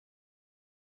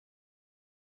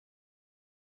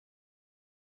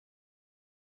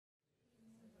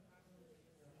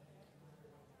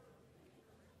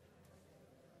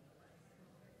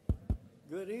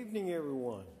Good evening,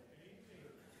 everyone.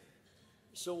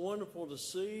 So wonderful to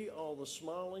see all the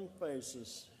smiling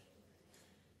faces.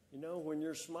 You know, when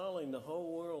you're smiling, the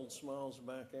whole world smiles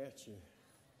back at you.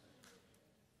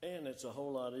 And it's a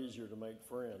whole lot easier to make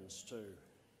friends, too.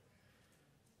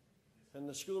 In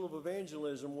the School of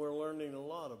Evangelism, we're learning a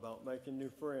lot about making new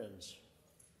friends.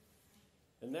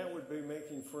 And that would be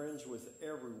making friends with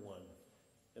everyone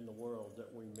in the world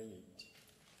that we meet.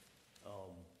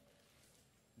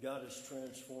 God is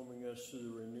transforming us through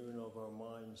the renewing of our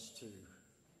minds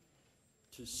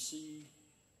to see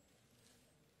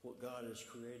what God has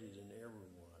created in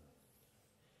everyone.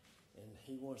 And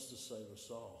He wants to save us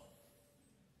all.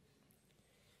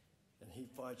 And He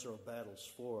fights our battles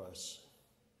for us.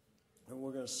 And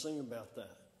we're going to sing about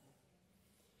that.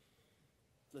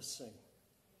 Let's sing.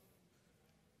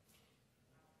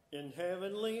 In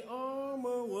heavenly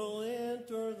armor we'll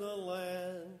enter the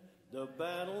land. The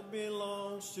battle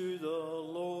belongs to the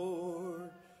Lord.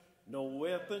 No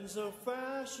weapons are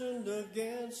fashioned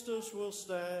against us will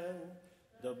stand.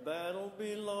 The battle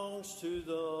belongs to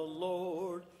the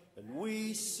Lord. And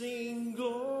we sing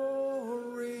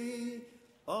glory,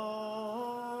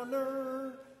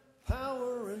 honor,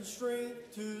 power and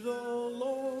strength to the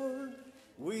Lord.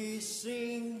 We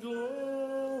sing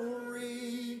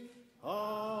glory,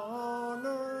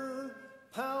 honor,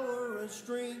 power and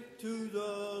strength to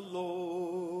the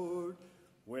Lord.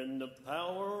 When the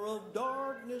power of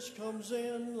darkness comes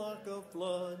in like a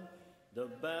flood, the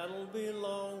battle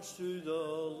belongs to the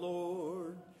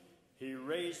Lord. He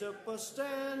raised up a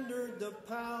standard, the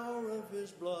power of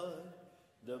His blood.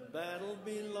 The battle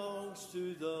belongs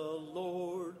to the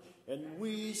Lord. And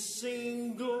we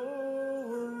sing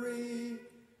glory,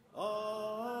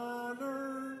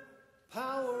 honor,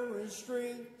 power and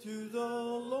strength to the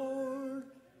Lord.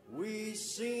 We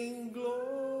sing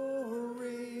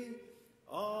glory,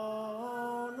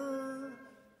 honor,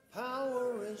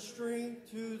 power and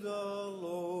strength to the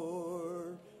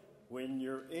Lord. When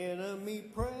your enemy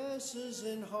presses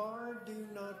in hard, do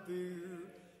not fear.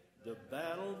 The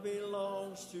battle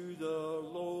belongs to the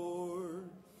Lord.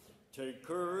 Take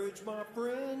courage, my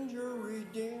friend, your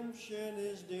redemption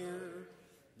is near.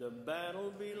 The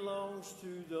battle belongs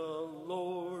to the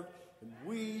Lord. And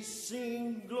we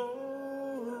sing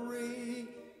glory,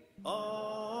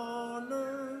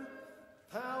 honor,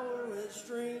 power and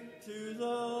strength to the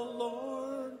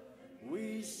Lord.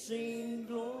 We sing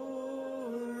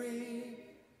glory,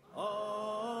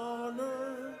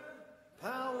 honor,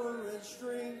 power and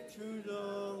strength to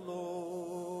the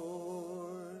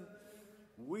Lord.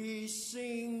 We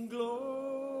sing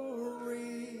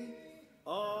glory,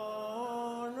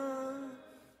 honor,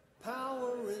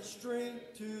 power and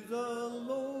strength to the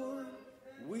Lord.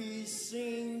 We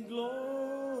sing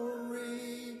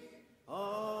glory,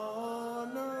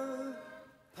 honor,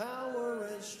 power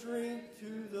and strength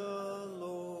to the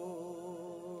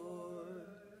Lord.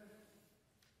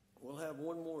 We'll have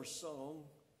one more song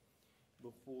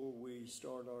before we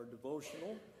start our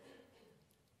devotional.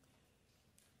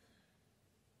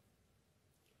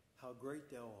 How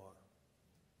great thou art.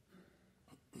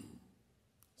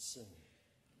 Sing.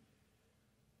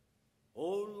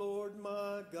 O Lord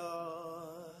my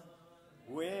God,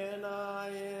 when I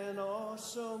in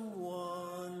awesome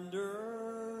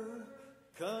wonder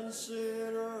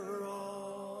consider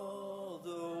all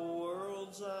the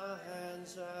worlds thy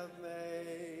hands have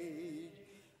made,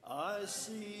 I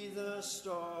see the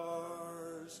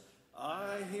stars,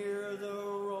 I hear the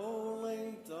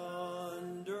rolling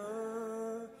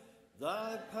thunder,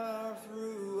 thy power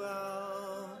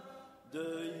throughout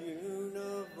the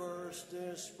universe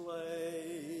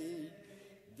displayed.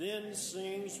 Then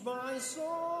sings my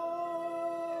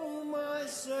soul, my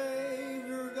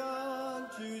Savior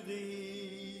God, to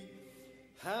thee.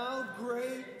 How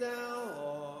great thou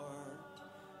art,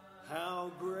 how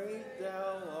great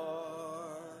thou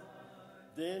art.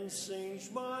 Then sings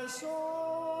my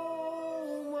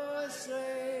soul, my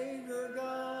Savior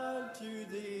God, to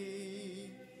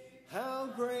thee. How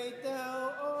great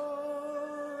thou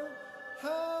art,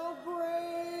 how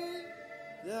great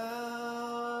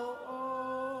thou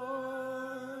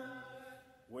art.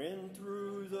 When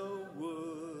through the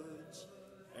woods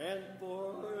and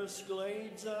forest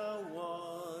glades I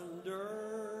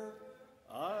wander,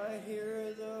 I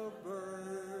hear the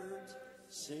birds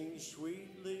sing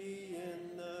sweetly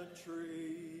in the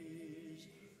trees.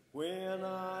 When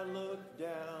I look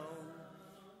down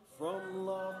from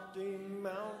lofty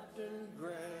mountain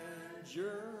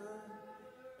grandeur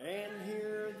and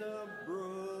hear the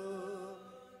brook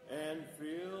and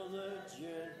feel the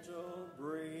gentle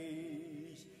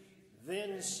breeze,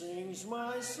 then sings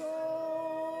my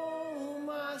soul,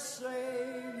 my my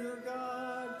Savior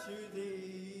God, to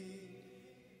thee.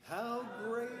 How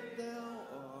great thou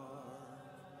art,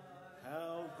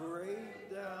 how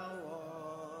great thou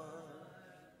art.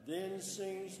 Then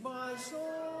sings my soul,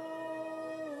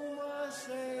 my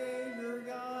Savior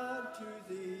God,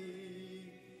 to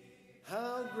thee.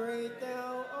 How great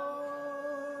thou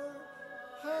art,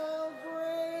 how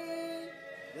great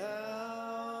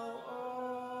thou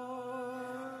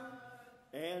art.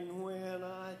 And when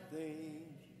I think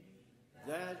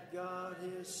that God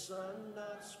his Son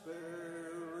not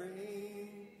sparing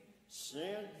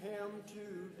sent him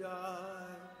to die,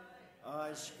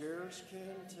 I scarce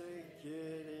can take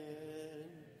it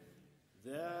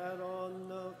in, that on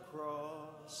the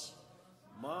cross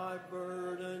my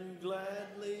burden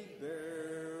gladly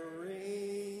bearing,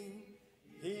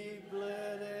 he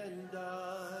bled and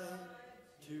died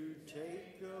to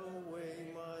take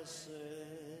away my sin.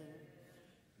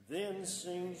 Then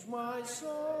sings my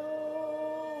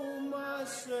soul, my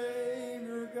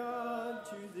Savior God,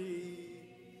 to thee.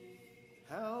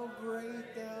 How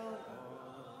great thou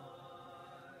art,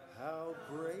 how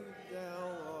great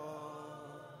thou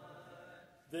art.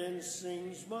 Then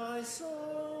sings my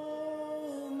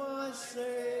soul, my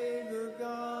Savior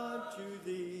God, to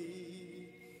thee.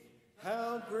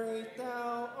 How great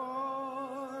thou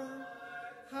art,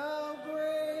 how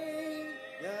great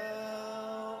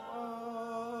thou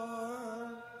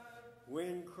art.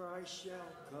 When Christ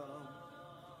shall come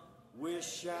with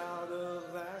shout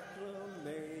of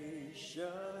acclamation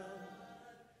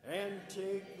and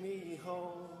take me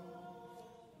home,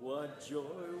 what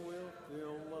joy will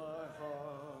fill my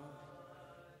heart.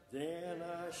 Then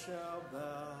I shall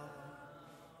bow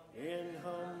in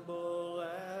humble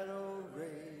adoration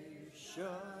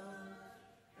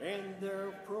and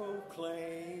there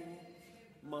proclaim,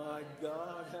 my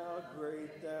God, how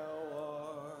great thou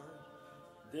art.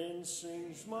 Then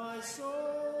sings my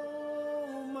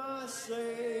soul, my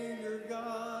Savior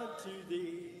God, to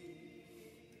thee.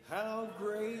 How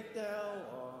great thou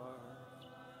art,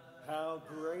 how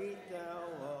great thou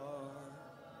art.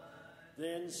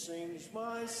 Then sings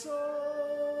my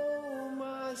soul,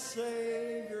 my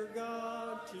Savior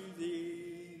God, to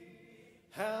thee.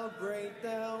 How great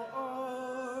thou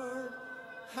art,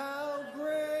 how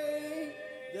great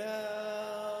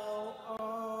thou art.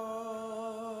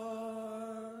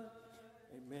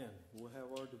 Amen. We'll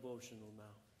have our devotional now.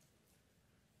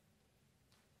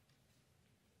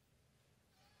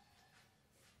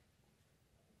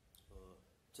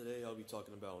 Today I'll be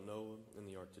talking about Noah and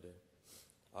the ark today.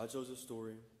 I chose this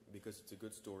story because it's a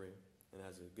good story and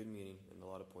has a good meaning and a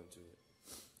lot of point to it.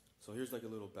 So here's like a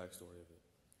little backstory of it.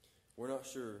 We're not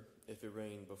sure if it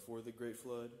rained before the great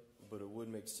flood, but it would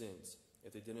make sense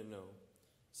if they didn't know,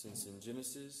 since in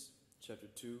Genesis chapter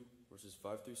 2 verses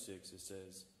 5 through 6 it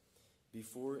says,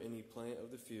 before any plant of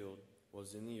the field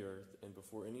was in the earth, and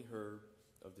before any herb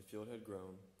of the field had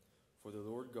grown, for the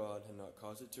Lord God had not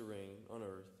caused it to rain on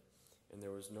earth, and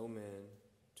there was no man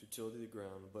to till the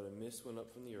ground, but a mist went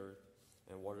up from the earth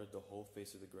and watered the whole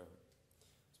face of the ground.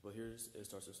 But it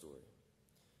starts the story.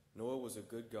 Noah was a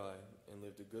good guy and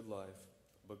lived a good life,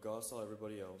 but God saw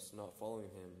everybody else not following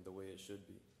him the way it should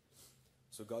be.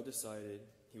 So God decided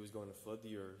he was going to flood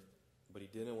the earth, but he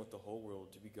didn't want the whole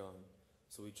world to be gone,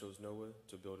 so he chose Noah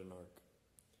to build an ark.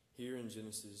 Here in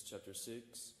Genesis chapter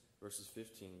 6, verses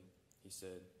 15, he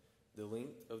said, the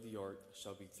length of the ark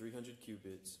shall be 300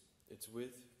 cubits, its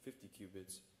width 50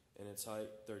 cubits, and its height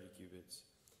 30 cubits,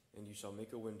 and you shall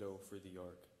make a window for the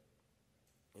ark.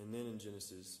 And then in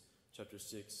Genesis chapter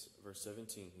 6, verse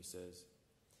 17, he says,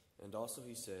 and also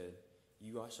he said,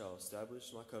 I shall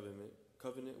establish my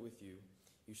covenant with you.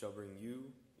 You shall bring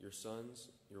you, your sons,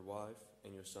 your wife,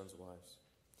 and your sons' wives.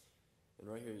 And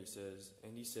right here he says,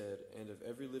 and he said, and of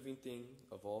every living thing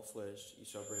of all flesh you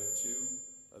shall bring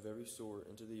 2 of every sort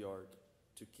into the ark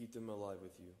to keep them alive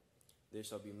with you. They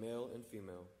shall be male and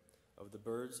female, of the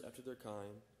birds after their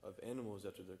kind, of animals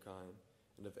after their kind,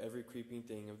 and of every creeping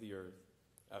thing of the earth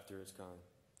after its kind.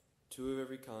 2 of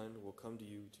every kind will come to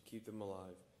you to keep them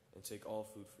alive, and take all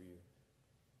food for you.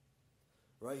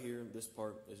 Right here, this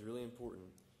part is really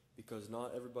important, because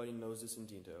not everybody knows this in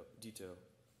detail.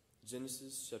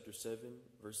 Genesis chapter 7,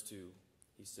 verse 2,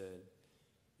 he said,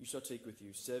 you shall take with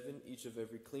you 7 each of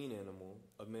every clean animal,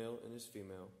 a male and his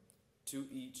female, 2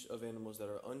 each of animals that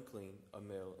are unclean, a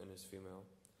male and his female,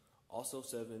 also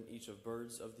 7 each of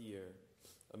birds of the air,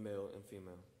 a male and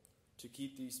female, to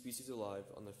keep these species alive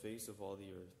on the face of all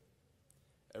the earth.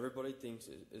 Everybody thinks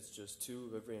it's just 2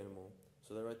 of every animal,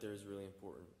 so that right there is really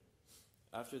important.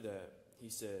 After that, he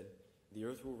said, the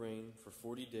earth will rain for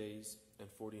 40 days and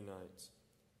 40 nights.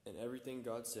 And everything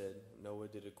God said, Noah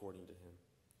did according to him.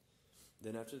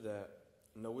 Then after that,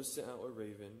 Noah sent out a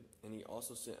raven, and he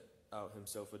also sent out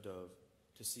himself a dove,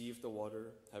 to see if the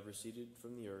water had receded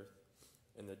from the earth.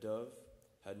 And the dove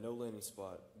had no landing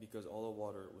spot, because all the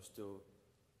water was still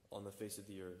on the face of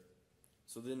the earth.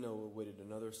 So then Noah waited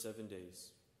another 7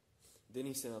 days. Then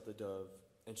he sent out the dove,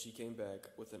 and she came back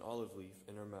with an olive leaf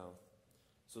in her mouth.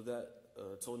 So that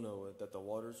told Noah that the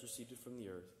waters receded from the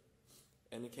earth.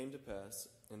 And it came to pass,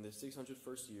 in the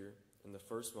 601st year, in the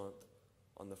first month,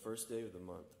 on the first day of the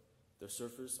month, the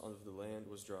surface of the land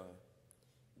was dry.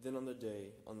 Then on the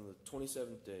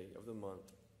 27th day of the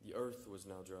month, the earth was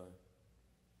now dry.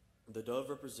 The dove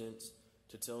represents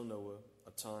to tell Noah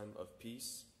a time of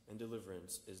peace and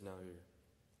deliverance is now here.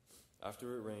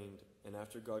 After it rained, and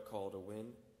after God called a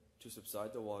wind to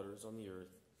subside the waters on the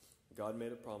earth, God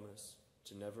made a promise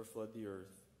to never flood the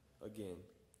earth again.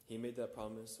 He made that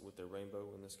promise with a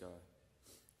rainbow in the sky.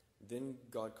 Then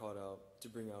God called out to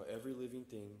bring out every living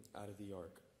thing out of the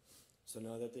ark, so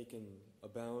now that they can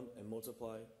abound and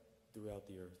multiply throughout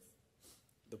the earth.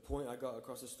 The point I got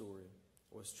across the story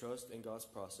was trust in God's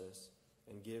process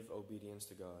and give obedience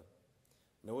to God.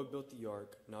 Noah built the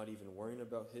ark, not even worrying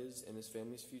about his and his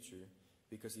family's future,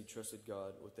 because he trusted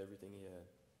God with everything he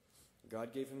had.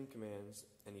 God gave him commands,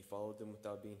 and he followed them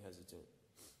without being hesitant.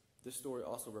 This story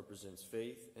also represents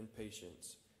faith and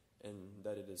patience, and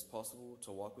that it is possible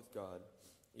to walk with God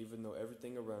even though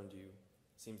everything around you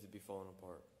seems to be falling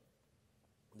apart.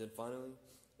 Then finally,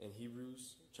 in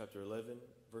Hebrews chapter 11,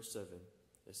 verse 7,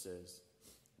 it says,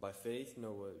 "By faith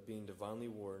Noah, being divinely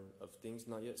warned of things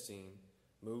not yet seen,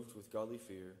 moved with godly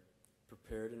fear,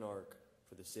 prepared an ark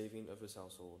for the saving of his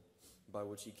household, by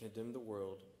which he condemned the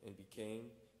world and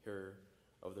became heir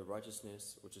of the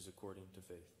righteousness which is according to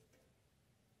faith."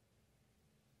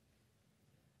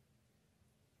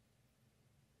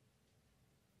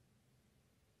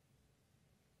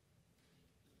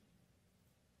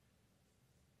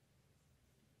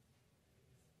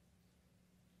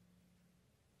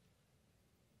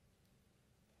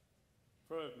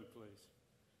 Pray with me, please.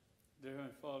 Dear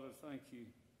Heavenly Father, thank you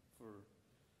for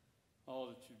all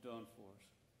that you've done for us,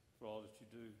 for all that you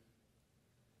do.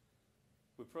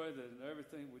 We pray that in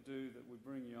everything we do, that we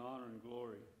bring you honor and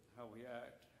glory, how we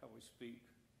act, how we speak,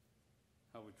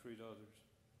 how we treat others.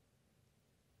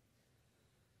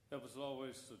 Help us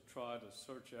always to try to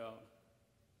search out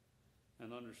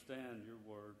and understand your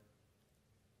word,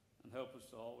 and help us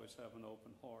to always have an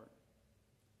open heart.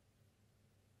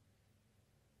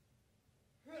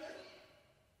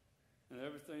 And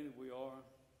everything that we are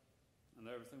and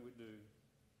everything we do,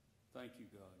 thank you,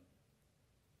 God.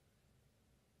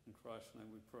 In Christ's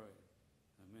name we pray.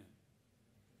 Amen.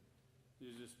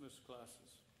 You dismiss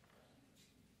classes.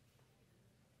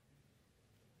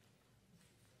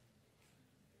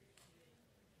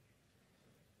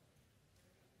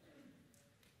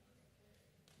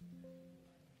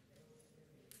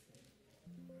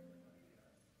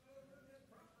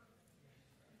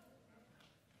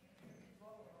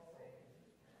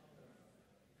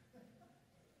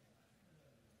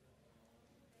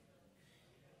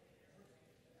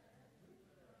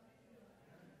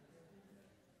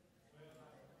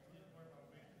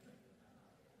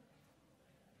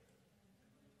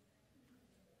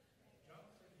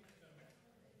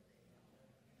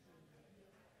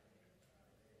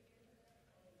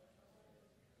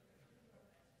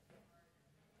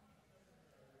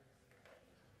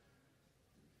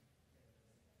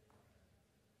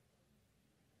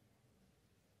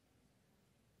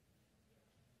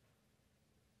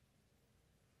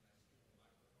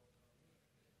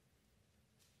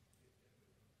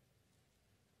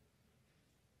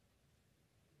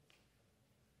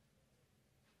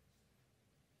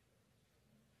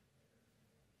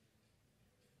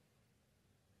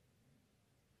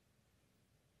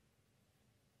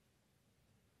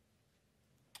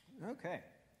 Okay.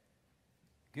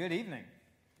 Good evening.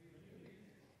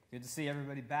 Good to see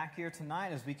everybody back here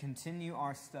tonight as we continue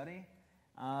our study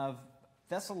of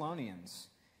Thessalonians.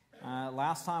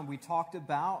 Last time we talked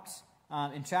about,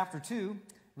 in chapter 2,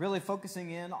 really focusing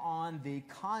in on the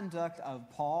conduct of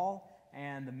Paul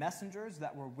and the messengers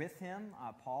that were with him,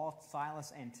 Paul,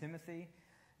 Silas, and Timothy,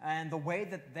 and the way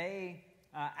that they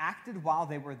acted while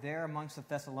they were there amongst the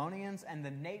Thessalonians, and the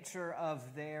nature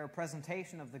of their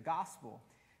presentation of the gospel.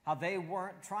 How they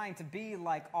weren't trying to be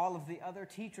like all of the other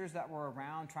teachers that were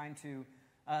around, trying to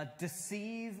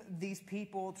deceive these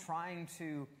people, trying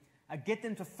to get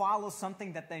them to follow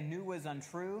something that they knew was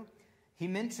untrue. He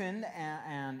mentioned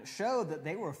and showed that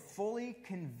they were fully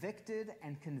convicted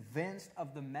and convinced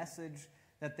of the message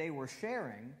that they were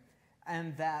sharing,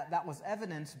 and that was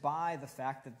evidenced by the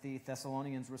fact that the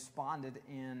Thessalonians responded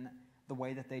in the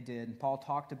way that they did. And Paul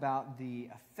talked about the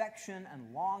affection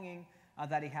and longing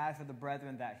that he had for the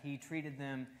brethren, that he treated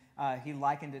them, he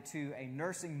likened it to a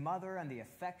nursing mother and the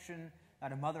affection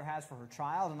that a mother has for her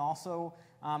child, and also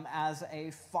as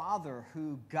a father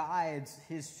who guides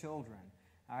his children.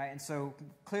 All right, and so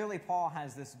clearly Paul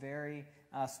has this very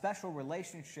special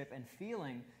relationship and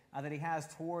feeling that he has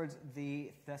towards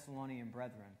the Thessalonian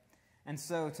brethren. And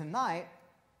so tonight,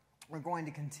 we're going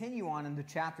to continue on into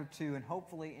chapter 2 and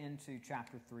hopefully into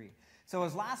chapter 3. So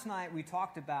as last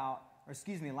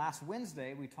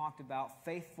Wednesday, we talked about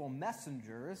faithful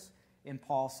messengers in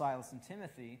Paul, Silas, and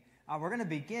Timothy. We're going to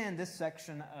begin this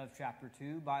section of chapter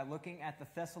 2 by looking at the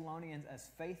Thessalonians as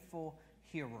faithful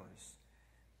hearers.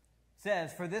 It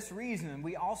says, "For this reason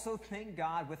we also thank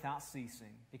God without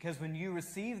ceasing, because when you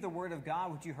received the word of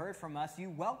God which you heard from us, you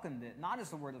welcomed it, not as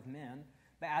the word of men,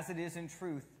 but as it is in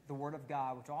truth, the word of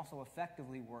God, which also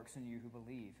effectively works in you who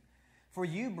believe. For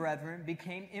you, brethren,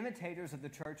 became imitators of the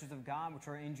churches of God which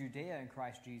are in Judea in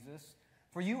Christ Jesus.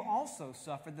 For you also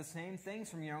suffered the same things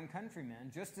from your own countrymen,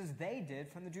 just as they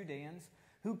did from the Judeans,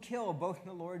 who killed both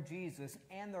the Lord Jesus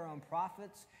and their own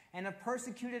prophets, and have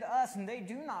persecuted us, and they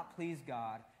do not please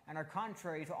God, and are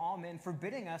contrary to all men,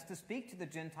 forbidding us to speak to the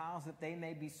Gentiles that they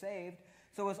may be saved,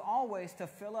 so as always to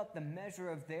fill up the measure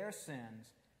of their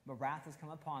sins. But wrath has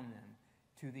come upon them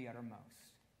to the uttermost."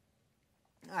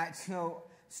 All right, so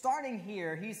starting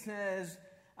here, he says,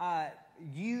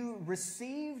 you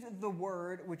received the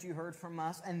word which you heard from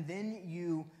us, and then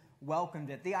you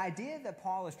welcomed it. The idea that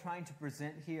Paul is trying to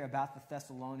present here about the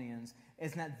Thessalonians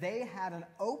is that they had an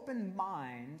open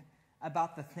mind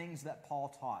about the things that Paul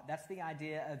taught. That's the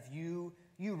idea of you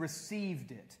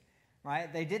received it,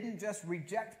 right? They didn't just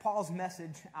reject Paul's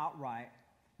message outright.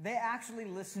 They actually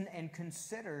listened and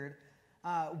considered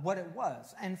what it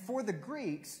was. And for the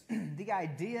Greeks, the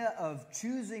idea of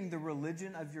choosing the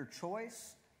religion of your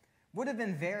choice would have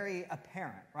been very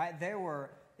apparent, right? There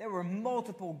were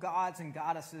multiple gods and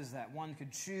goddesses that one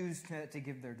could choose to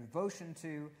give their devotion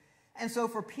to. And so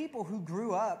for people who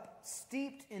grew up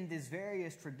steeped in these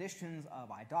various traditions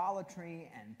of idolatry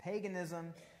and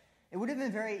paganism, it would have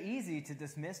been very easy to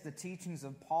dismiss the teachings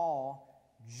of Paul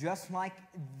just like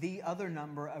the other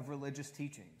number of religious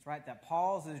teachings, right? That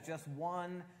Paul's is just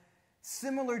one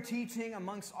similar teaching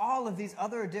amongst all of these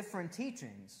other different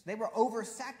teachings. They were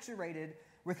oversaturated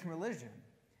with religion.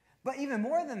 But even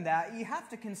more than that, you have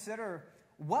to consider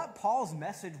what Paul's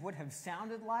message would have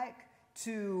sounded like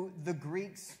to the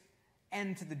Greeks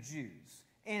and to the Jews.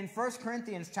 In 1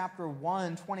 Corinthians chapter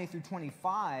 1, 20 through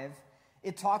 25,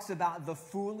 it talks about the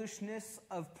foolishness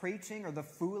of preaching, or the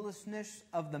foolishness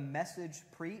of the message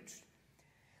preached.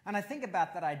 And I think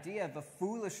about that idea of the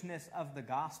foolishness of the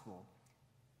gospel.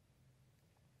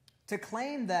 To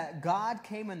claim that God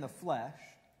came in the flesh,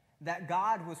 that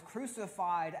God was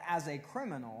crucified as a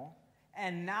criminal,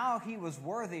 and now he was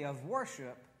worthy of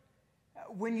worship,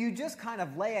 when you just kind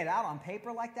of lay it out on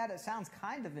paper like that, it sounds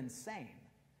kind of insane.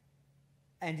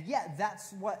 And yet,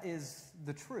 that's what is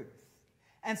the truth.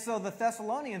 And so the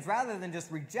Thessalonians, rather than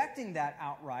just rejecting that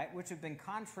outright, which had been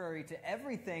contrary to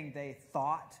everything they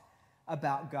thought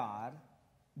about God,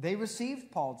 they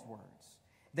received Paul's words.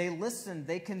 They listened.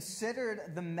 They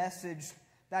considered the message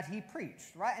that he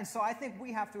preached, right? And so I think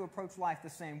we have to approach life the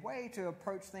same way, to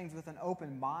approach things with an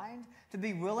open mind, to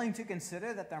be willing to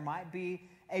consider that there might be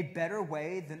a better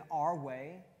way than our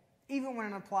way, even when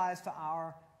it applies to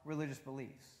our religious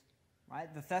beliefs,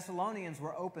 right? The Thessalonians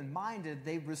were open-minded.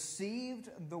 They received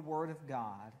the word of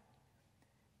God,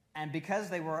 and because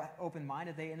they were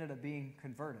open-minded, they ended up being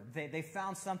converted. They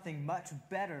found something much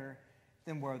better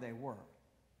than where they were.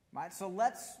 Right? So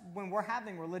when we're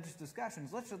having religious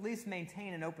discussions, let's at least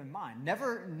maintain an open mind.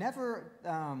 Never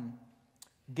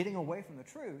getting away from the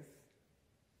truth,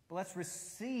 but let's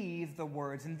receive the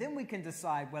words, and then we can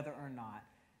decide whether or not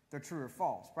they're true or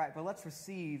false. Right? But let's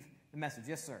receive the message.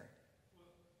 Yes, sir. Well,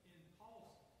 in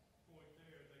Paul's point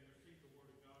there, they received the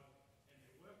word of God and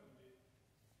they welcomed it.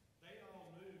 They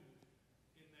all knew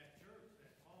in that church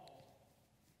that Paul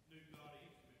knew God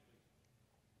intimately,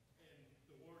 and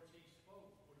the words he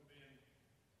spoke would have been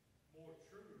more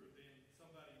truer than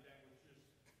somebody that was just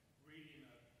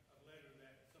reading a letter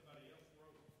that somebody else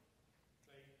wrote.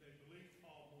 They believed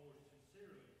Paul more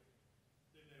sincerely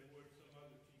than they would some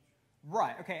other teacher.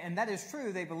 Right, okay, and that is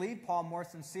true. They believed Paul more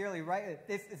sincerely, right?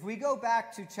 If we go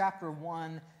back to chapter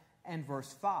 1 and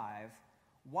verse 5,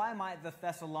 why might the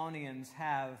Thessalonians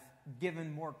have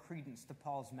given more credence to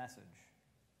Paul's message?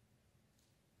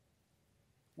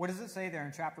 What does it say there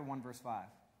in chapter 1, verse 5?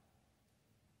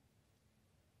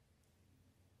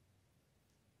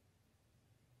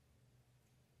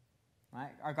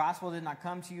 Right? Our gospel did not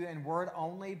come to you in word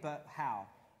only, but how?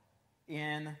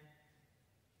 In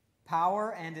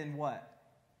power and in what?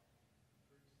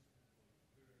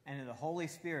 And in the Holy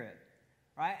Spirit.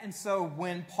 Right? And so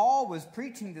when Paul was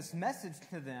preaching this message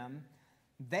to them,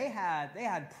 they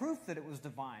had proof that it was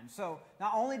divine. So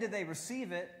not only did they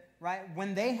receive it, right,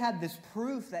 when they had this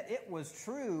proof that it was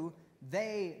true,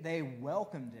 they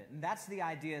welcomed it. And that's the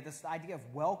idea. This idea of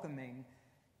welcoming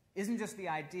isn't just the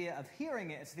idea of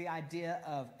hearing it, it's the idea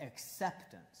of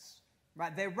acceptance.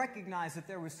 Right? They recognized that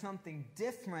there was something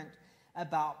different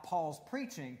about Paul's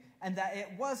preaching, and that it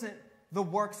wasn't the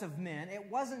works of men.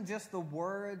 It wasn't just the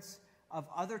words of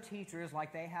other teachers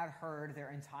like they had heard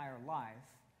their entire life.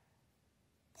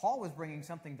 Paul was bringing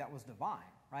something that was divine,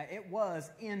 right? It was,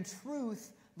 in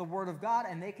truth, the Word of God,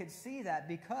 and they could see that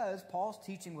because Paul's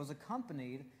teaching was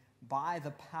accompanied by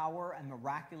the power and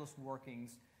miraculous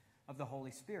workings of the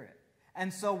Holy Spirit.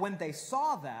 And so when they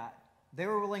saw that, they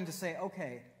were willing to say,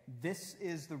 okay, this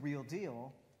is the real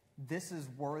deal. This is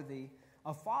worthy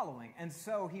of following. And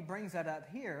so he brings that up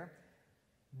here.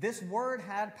 This word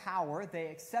had power. They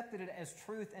accepted it as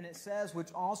truth, and it says,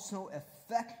 which also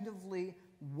effectively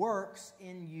works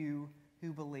in you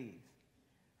who believe.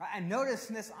 Right? And notice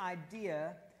this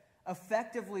idea,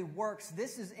 effectively works,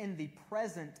 this is in the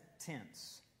present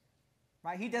tense.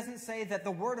 Right? He doesn't say that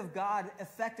the Word of God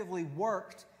effectively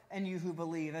worked in you who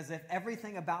believe, as if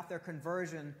everything about their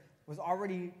conversion was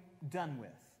already done with.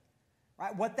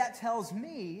 Right? What that tells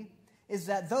me is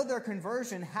that though their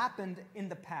conversion happened in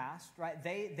the past, right,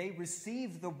 they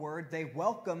received the Word, they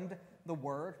welcomed the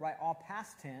Word, right, all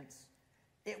past tense,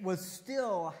 it was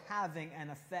still having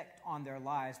an effect on their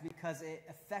lives because it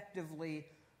effectively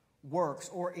works,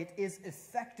 or it is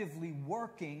effectively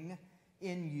working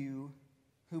in you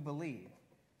who believe.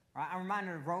 Right? I'm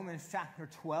reminded of Romans chapter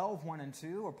 12, 1 and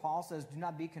 2, where Paul says, do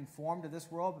not be conformed to this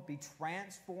world, but be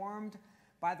transformed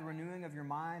by the renewing of your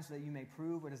minds, so that you may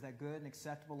prove what is that good and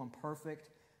acceptable and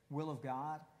perfect will of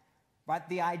God. Right?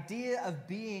 The idea of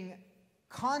being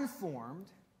conformed,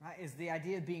 right, is the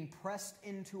idea of being pressed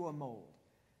into a mold.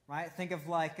 Right? Think of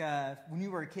like when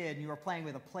you were a kid and you were playing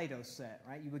with a Play-Doh set.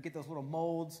 Right? You would get those little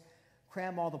molds,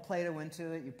 cram all the Play-Doh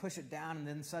into it, you push it down, and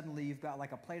then suddenly you've got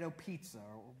like a Play-Doh pizza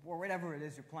or whatever it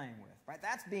is you're playing with. Right?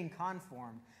 That's being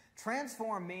conformed.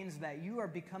 Transform means that you are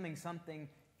becoming something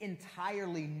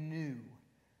entirely new.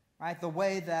 Right? The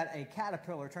way that a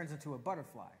caterpillar turns into a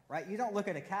butterfly. Right? You don't look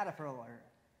at a caterpillar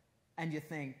and you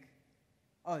think,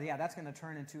 oh yeah, that's going to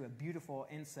turn into a beautiful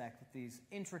insect with these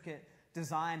intricate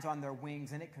designs on their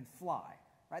wings and it can fly.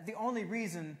 Right? The only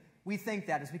reason we think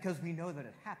that is because we know that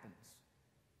it happens.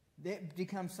 It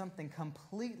becomes something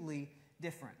completely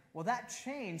different. Well, that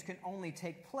change can only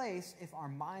take place if our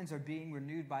minds are being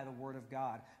renewed by the Word of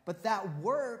God. But that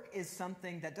work is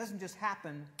something that doesn't just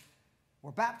happen.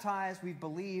 We're baptized, we've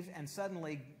believed, and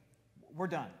suddenly we're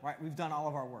done. Right? We've done all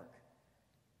of our work.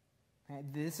 Okay?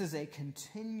 This is a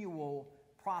continual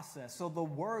process. So the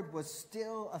Word was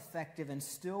still effective and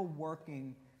still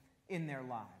working in their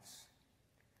lives.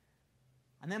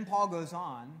 And then Paul goes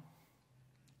on,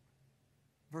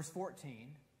 verse 14,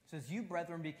 says, you,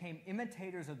 brethren, became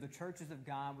imitators of the churches of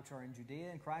God which are in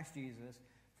Judea in Christ Jesus,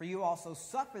 for you also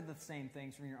suffered the same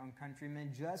things from your own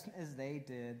countrymen, just as they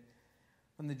did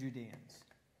from the Judeans.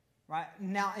 Right?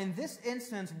 Now, in this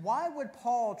instance, why would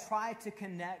Paul try to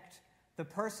connect the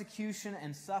persecution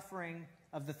and suffering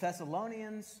of the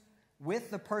Thessalonians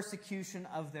with the persecution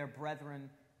of their brethren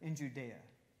in Judea?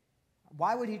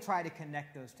 Why would he try to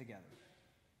connect those together?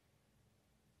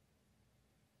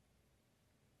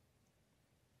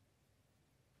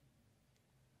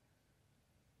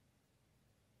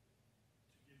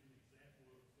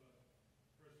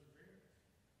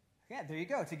 Yeah, there you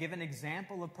go, to give an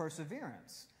example of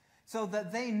perseverance. So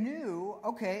that they knew,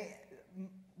 okay,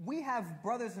 we have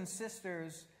brothers and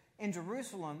sisters in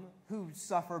Jerusalem who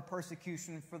suffered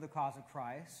persecution for the cause of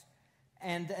Christ,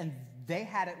 and they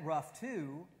had it rough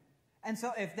too. And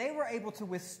so if they were able to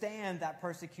withstand that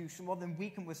persecution, well, then we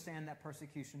can withstand that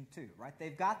persecution too, right?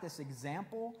 They've got this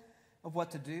example of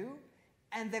what to do,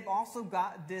 and they've also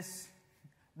got this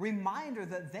reminder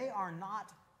that they are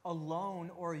not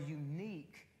alone or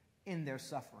unique in their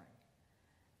suffering,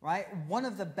 right? One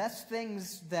of the best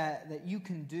things that you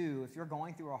can do if you're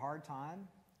going through a hard time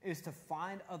is to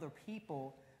find other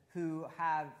people who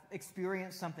have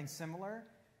experienced something similar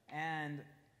and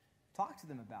talk to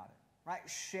them about it, right?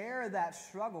 Share that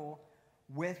struggle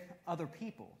with other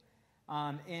people.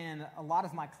 In a lot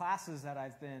of my classes that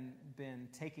I've been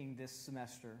taking this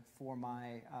semester for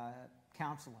my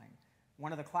counseling,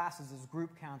 one of the classes is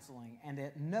group counseling, and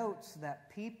it notes that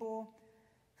people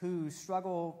who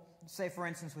struggle, say, for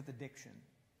instance, with addiction.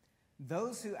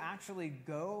 Those who actually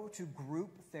go to group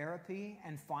therapy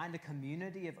and find a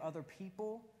community of other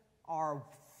people are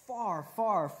far,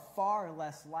 far, far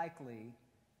less likely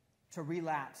to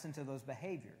relapse into those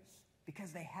behaviors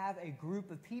because they have a group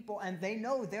of people and they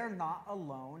know they're not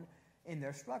alone in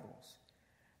their struggles.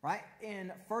 Right?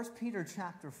 In 1 Peter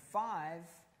chapter 5,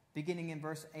 beginning in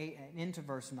verse 8 and into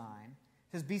verse 9,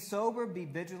 it says, "Be sober, be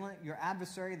vigilant. Your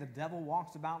adversary, the devil,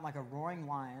 walks about like a roaring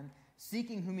lion,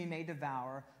 seeking whom he may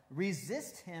devour.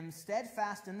 Resist him,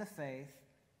 steadfast in the faith,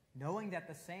 knowing that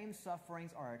the same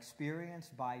sufferings are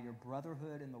experienced by your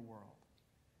brotherhood in the world."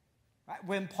 Right?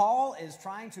 When Paul is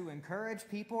trying to encourage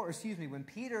people, when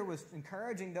Peter was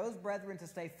encouraging those brethren to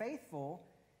stay faithful,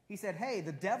 he said, hey,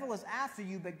 the devil is after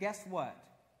you, but guess what?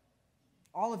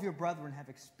 All of your brethren have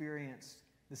experienced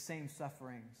the same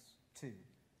sufferings too.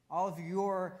 All of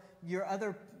your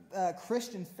other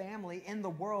Christian family in the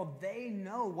world, they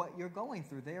know what you're going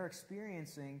through. They are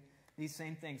experiencing these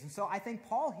same things. And so I think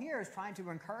Paul here is trying to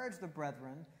encourage the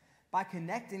brethren by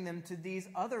connecting them to these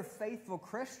other faithful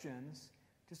Christians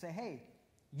to say, hey,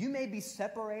 you may be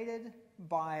separated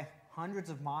by hundreds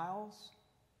of miles,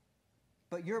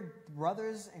 but you're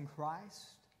brothers in Christ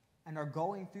and are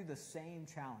going through the same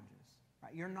challenges.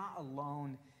 Right? You're not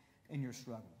alone in your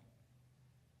struggle.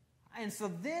 And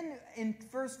so then in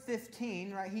verse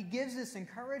 15, right, he gives this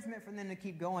encouragement for them to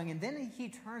keep going, and then he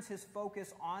turns his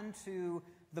focus onto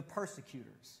the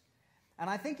persecutors. And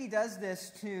I think he does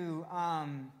this to,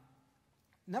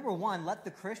 number one, let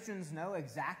the Christians know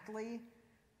exactly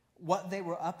what they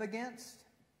were up against,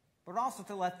 but also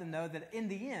to let them know that in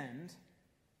the end,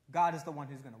 God is the one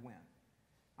who's going to win.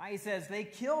 Right? He says, they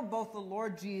killed both the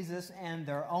Lord Jesus and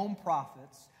their own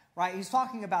prophets. Right? He's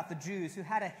talking about the Jews who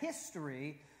had a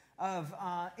history of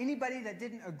anybody that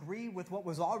didn't agree with what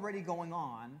was already going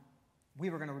on, we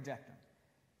were going to reject them.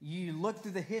 You look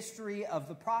through the history of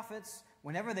the prophets,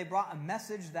 whenever they brought a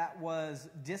message that was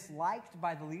disliked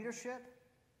by the leadership,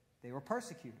 they were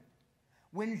persecuted.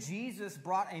 When Jesus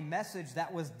brought a message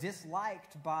that was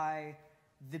disliked by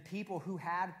the people who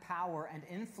had power and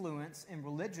influence in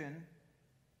religion,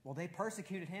 well, they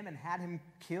persecuted him and had him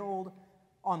killed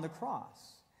on the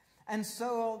cross. And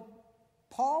so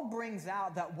Paul brings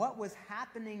out that what was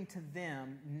happening to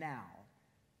them now,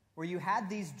 where you had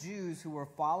these Jews who were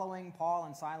following Paul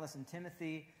and Silas and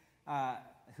Timothy,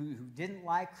 who didn't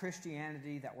like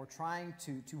Christianity, that were trying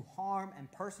to harm and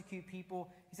persecute people.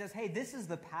 He says, hey, this is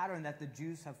the pattern that the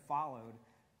Jews have followed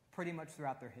pretty much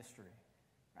throughout their history.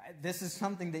 Right? This is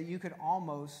something that you could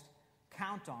almost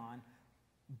count on,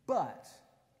 but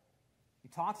he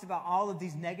talks about all of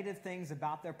these negative things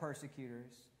about their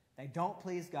persecutors. They don't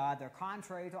please God. They're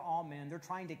contrary to all men. They're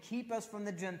trying to keep us from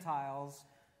the Gentiles.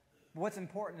 What's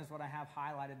important is what I have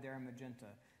highlighted there in magenta.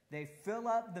 They fill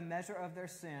up the measure of their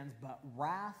sins, but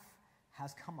wrath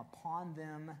has come upon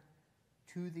them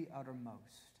to the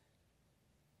uttermost.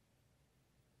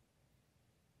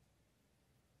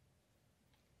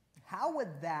 How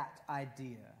would that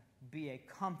idea be a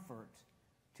comfort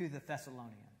to the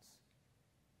Thessalonians?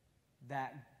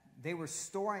 That they were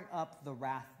storing up the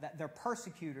wrath, that their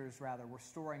persecutors, rather, were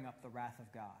storing up the wrath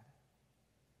of God.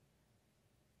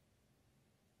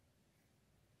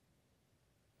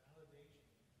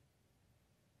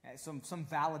 Okay, some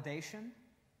validation.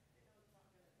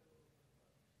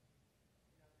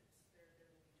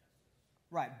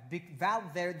 Right.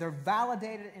 They're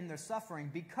validated in their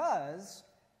suffering because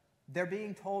they're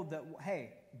being told that,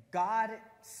 hey, God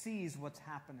sees what's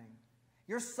happening.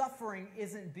 Your suffering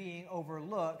isn't being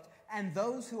overlooked, and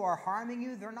those who are harming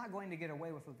you, they're not going to get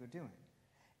away with what they're doing.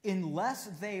 Unless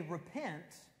they repent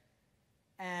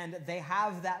and they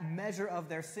have that measure of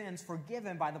their sins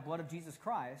forgiven by the blood of Jesus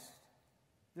Christ,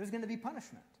 there's going to be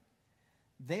punishment.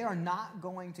 They are not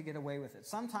going to get away with it.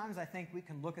 Sometimes I think we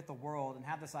can look at the world and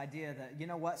have this idea that, you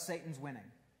know what, Satan's winning.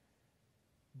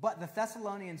 But the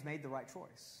Thessalonians made the right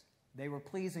choice. They were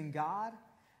pleasing God.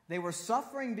 They were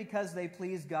suffering because they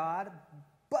pleased God,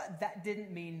 but that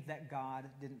didn't mean that God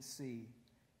didn't see.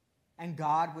 And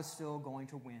God was still going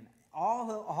to win.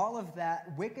 All of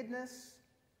that wickedness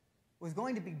was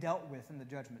going to be dealt with in the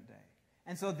judgment day.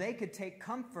 And so they could take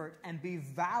comfort and be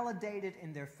validated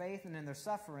in their faith and in their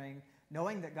suffering,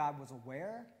 knowing that God was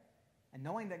aware and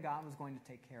knowing that God was going to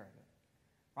take care of it.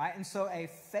 Right? And so a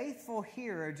faithful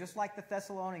hearer, just like the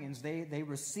Thessalonians, they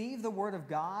receive the word of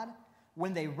God.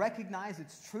 When they recognize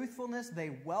its truthfulness,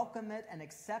 they welcome it and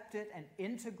accept it and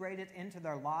integrate it into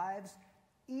their lives,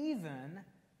 even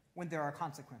when there are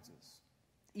consequences.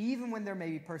 Even when there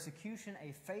may be persecution,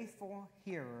 a faithful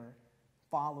hearer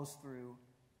follows through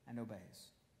and obeys.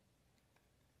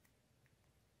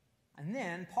 And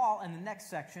then Paul, in the next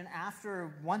section,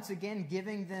 after once again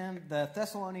giving them, the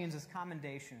Thessalonians, his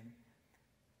commendation,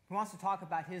 he wants to talk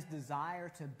about his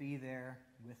desire to be there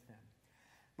with them.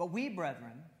 But we,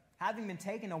 brethren, having been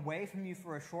taken away from you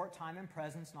for a short time in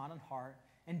presence, not in heart,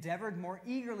 endeavored more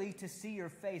eagerly to see your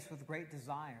face with great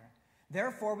desire.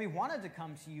 Therefore, we wanted to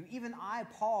come to you, even I,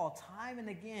 Paul, time and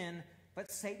again, but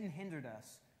Satan hindered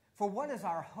us. For what is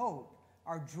our hope,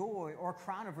 our joy, or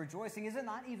crown of rejoicing? Is it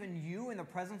not even you in the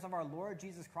presence of our Lord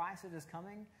Jesus Christ that is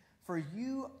coming? For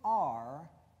you are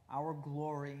our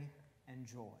glory and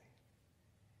joy.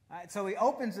 All right, so he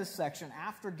opens this section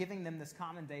after giving them this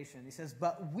commendation. He says,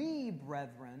 but we,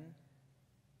 brethren,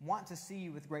 want to see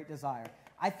you with great desire.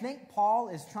 I think Paul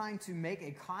is trying to make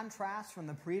a contrast from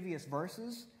the previous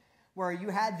verses, where you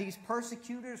had these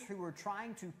persecutors who were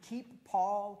trying to keep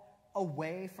Paul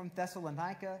away from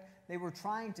Thessalonica. They were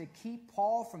trying to keep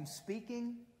Paul from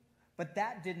speaking, but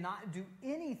that did not do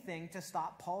anything to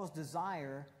stop Paul's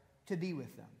desire to be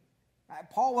with them. Right?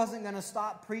 Paul wasn't going to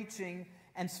stop preaching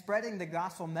and spreading the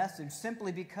gospel message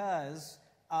simply because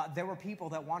there were people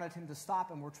that wanted him to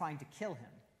stop and were trying to kill him.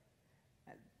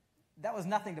 That was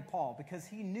nothing to Paul because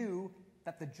he knew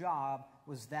that the job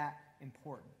was that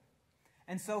important.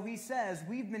 And so he says,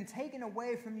 we've been taken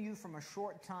away from you from a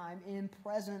short time in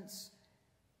presence,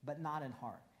 but not in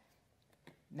heart.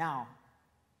 Now,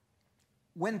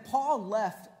 when Paul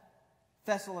left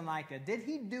Thessalonica, did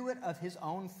he do it of his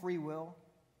own free will?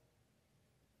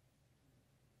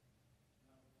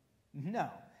 No,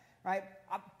 right?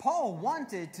 Paul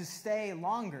wanted to stay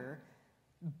longer,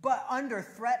 but under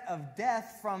threat of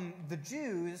death from the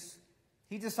Jews,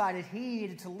 he decided he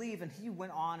needed to leave, and he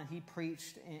went on and he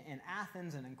preached in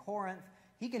Athens and in Corinth.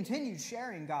 He continued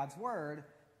sharing God's word,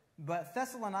 but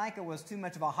Thessalonica was too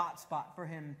much of a hot spot for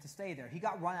him to stay there. He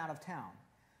got run out of town,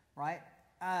 right?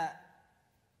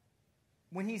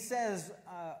 When he says,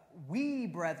 we,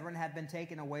 brethren, have been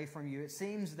taken away from you, it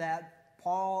seems that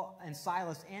Paul and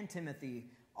Silas and Timothy,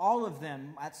 all of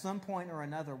them, at some point or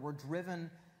another, were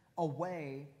driven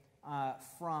away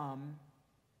from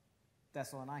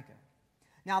Thessalonica.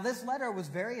 Now, this letter was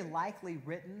very likely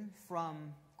written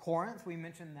from Corinth. We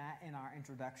mentioned that in our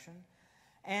introduction.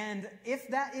 And if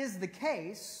that is the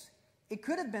case, it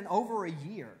could have been over a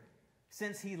year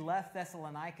since he left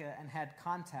Thessalonica and had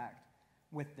contact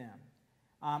with them.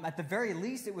 At the very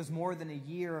least, it was more than a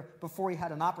year before he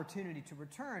had an opportunity to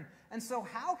return. And so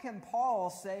how can Paul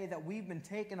say that we've been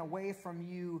taken away from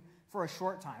you for a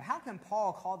short time? How can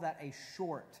Paul call that a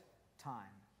short time?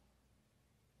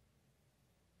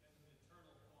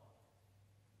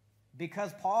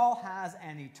 Because Paul has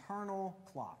an eternal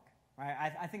clock.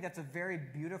 Right? I think that's a very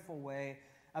beautiful way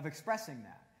of expressing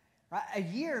that. Right? A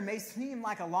year may seem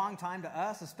like a long time to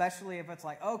us, especially if it's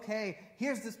like, okay,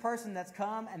 here's this person that's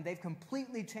come and they've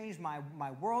completely changed my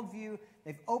worldview.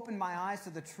 They've opened my eyes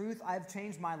to the truth. I've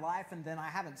changed my life, and then I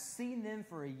haven't seen them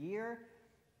for a year.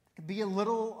 It could be a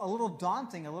little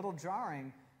daunting, a little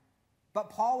jarring.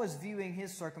 But Paul is viewing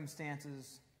his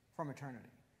circumstances from eternity.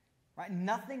 Right?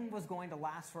 Nothing was going to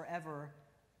last forever,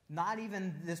 not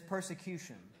even this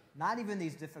persecution, not even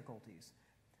these difficulties.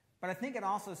 But I think it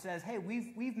also says, hey,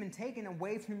 we've been taken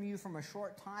away from you from a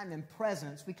short time in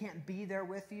presence. We can't be there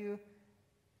with you.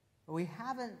 But we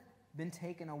haven't been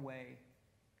taken away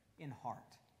in heart.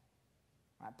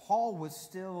 Right? Paul was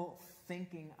still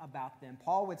thinking about them.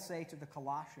 Paul would say to the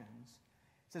Colossians,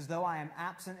 it says, though I am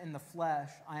absent in the flesh,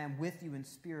 I am with you in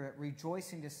spirit,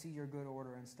 rejoicing to see your good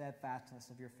order and steadfastness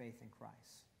of your faith in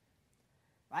Christ.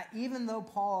 Right? Even though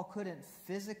Paul couldn't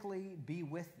physically be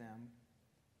with them,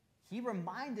 he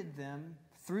reminded them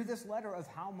through this letter of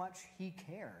how much he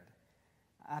cared,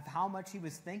 of how much he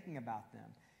was thinking about them.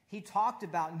 He talked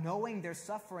about knowing their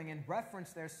suffering and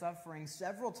referenced their suffering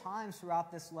several times throughout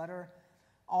this letter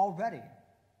already.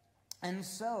 And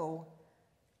so,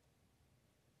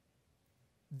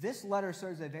 this letter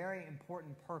serves a very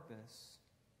important purpose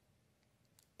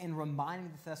in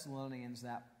reminding the Thessalonians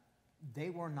that they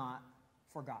were not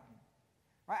forgotten.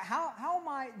 Right? How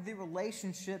might the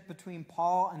relationship between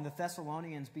Paul and the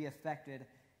Thessalonians be affected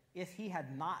if he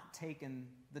had not taken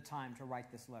the time to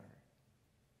write this letter?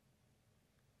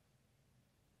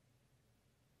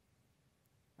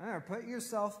 Remember, put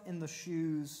yourself in the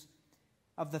shoes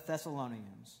of the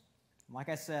Thessalonians. Like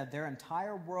I said, their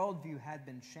entire worldview had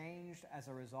been changed as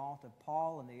a result of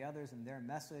Paul and the others and their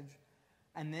message,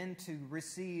 and then to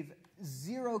receive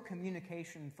zero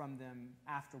communication from them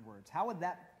afterwards. How would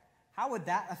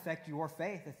that affect your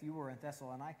faith if you were in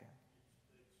Thessalonica?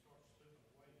 They start slipping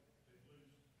away. They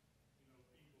lose,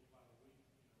 people by the week.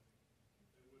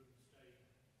 They wouldn't stay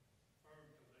firm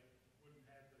because they wouldn't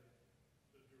have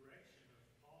the direction of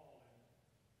Paul and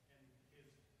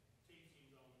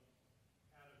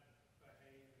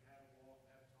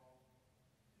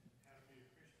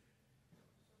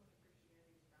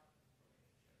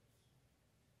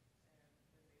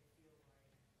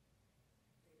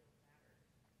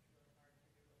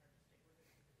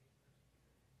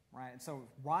right? And so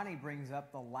Ronnie brings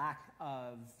up the lack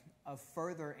of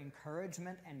further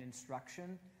encouragement and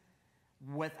instruction.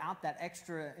 Without that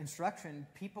extra instruction,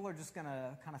 people are just going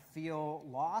to kind of feel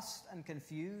lost and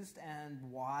confused. And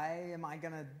why am I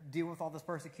going to deal with all this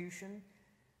persecution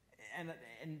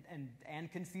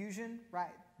and confusion, right?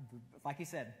 Like he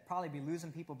said, probably be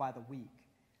losing people by the week.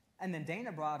 And then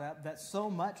Dana brought up that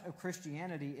so much of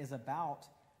Christianity is about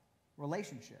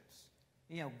relationships.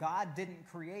 You know, God didn't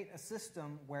create a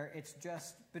system where it's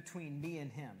just between me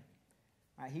and him.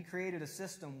 Right? He created a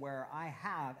system where I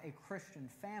have a Christian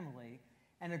family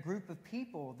and a group of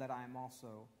people that I'm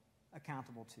also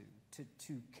accountable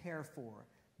to care for,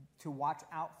 to watch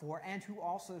out for, and who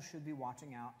also should be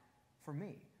watching out for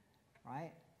me.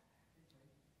 Right?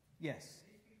 Yes. Do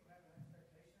these people have an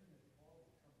expectation that Paul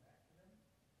will come back to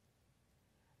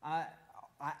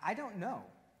them? I don't know.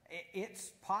 It's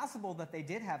possible that they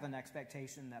did have an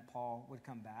expectation that Paul would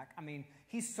come back. I mean,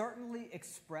 he certainly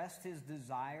expressed his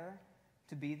desire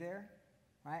to be there,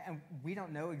 right? And we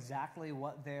don't know exactly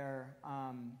what their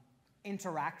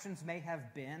interactions may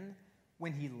have been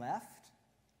when he left.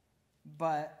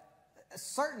 But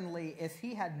certainly, if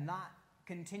he had not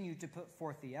continued to put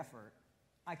forth the effort,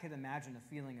 I could imagine a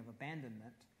feeling of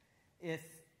abandonment. If,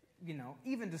 you know,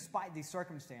 even despite these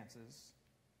circumstances,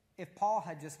 if Paul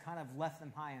had just kind of left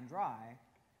them high and dry,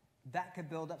 that could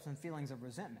build up some feelings of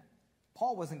resentment.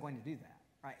 Paul wasn't going to do that,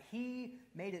 right? He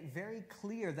made it very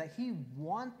clear that he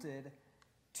wanted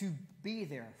to be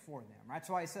there for them, right? That's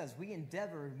why he says, we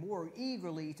endeavored more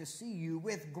eagerly to see you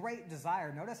with great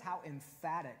desire. Notice how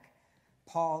emphatic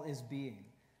Paul is being,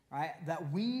 right?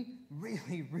 That we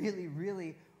really, really,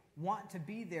 really want to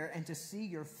be there and to see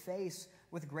your face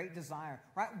with great desire,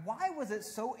 right? Why was it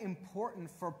so important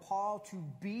for Paul to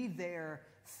be there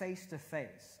face to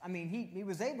face? I mean, he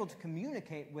was able to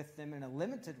communicate with them in a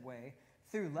limited way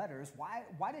through letters.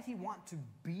 Why did he want to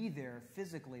be there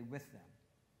physically with them?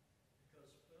 Because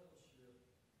fellowship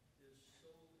is so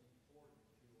important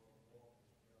to our walk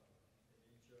with God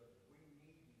and each other. We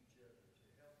need each other to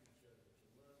help each other, to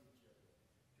love each other,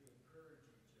 to encourage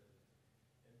each other,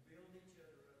 and build each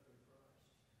other up in Christ.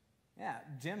 Yeah,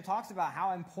 Jim talks about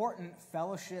how important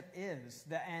fellowship is,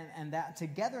 and that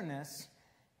togetherness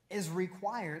is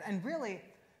required. And really,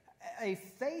 a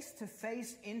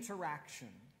face-to-face interaction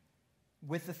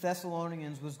with the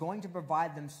Thessalonians was going to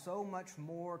provide them so much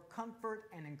more comfort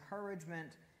and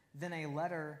encouragement than a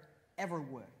letter ever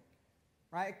would.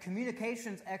 Right?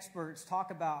 Communications experts talk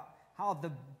about how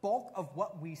the bulk of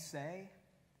what we say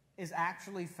is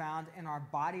actually found in our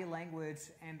body language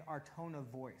and our tone of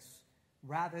voice,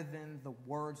 rather than the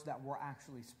words that we're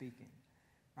actually speaking.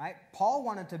 Right? Paul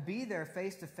wanted to be there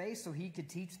face to face so he could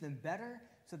teach them better,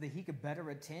 so that he could better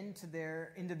attend to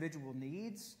their individual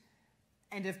needs.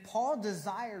 And if Paul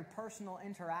desired personal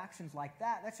interactions like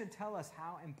that, that should tell us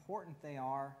how important they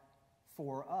are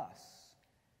for us.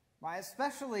 Right?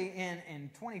 Especially in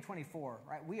 2024,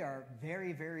 right? We are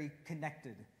very, very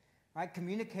connected. Right?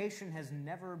 Communication has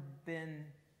never been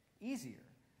easier.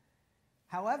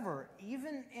 However,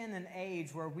 even in an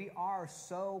age where we are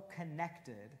so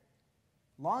connected,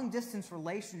 long-distance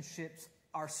relationships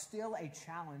are still a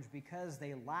challenge because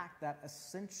they lack that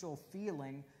essential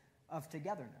feeling of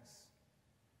togetherness.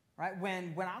 Right?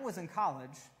 When I was in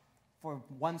college, for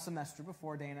one semester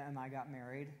before Dana and I got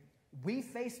married, we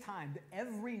FaceTimed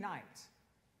every night.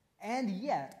 And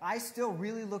yet, I still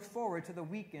really looked forward to the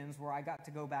weekends where I got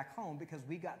to go back home because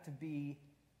we got to be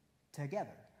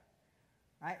together.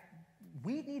 Right?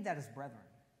 We need that as brethren.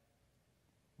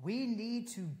 We need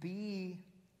to be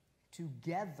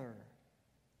together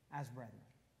as brethren.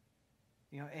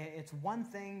 You know, it's one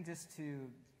thing just to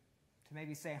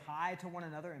maybe say hi to one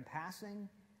another in passing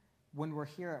when we're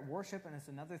here at worship, and it's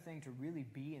another thing to really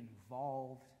be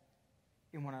involved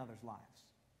in one another's lives.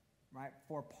 Right?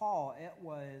 For Paul, it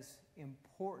was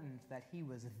important that he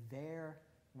was there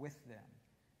with them.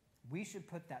 We should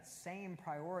put that same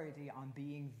priority on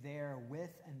being there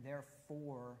with and there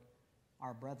for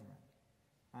our brethren.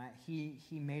 Right? He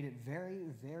made it very,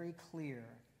 very clear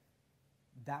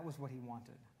that was what he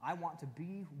wanted. I want to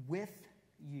be with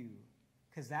you,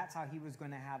 because that's how he was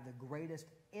going to have the greatest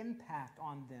impact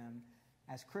on them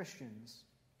as Christians,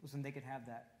 was when they could have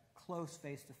that close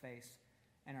face-to-face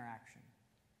interaction.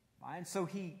 Right? And so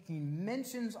he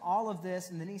mentions all of this,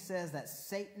 and then he says that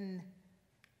Satan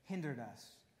hindered us.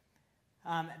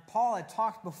 Paul had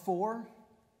talked before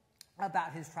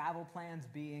about his travel plans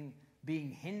being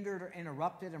hindered or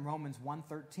interrupted in Romans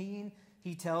 1:13.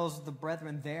 He tells the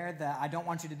brethren there that I don't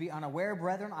want you to be unaware,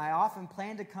 brethren. I often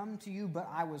planned to come to you, but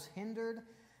I was hindered.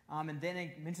 And then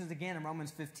it mentions again in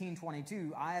Romans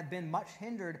 15:22, I have been much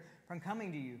hindered from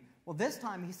coming to you. Well, this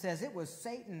time he says, it was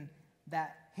Satan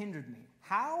that hindered me.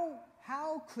 How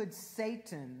could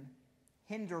Satan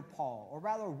hinder Paul? Or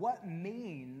rather, what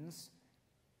means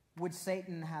would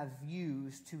Satan have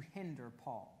used to hinder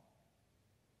Paul?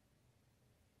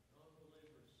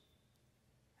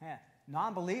 Yeah,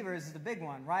 non-believers is the big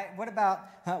one, right? What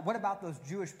about those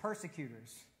Jewish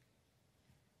persecutors?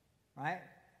 Right?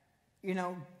 You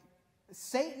know,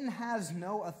 Satan has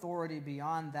no authority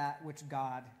beyond that which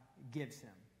God gives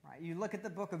him. Right? You look at the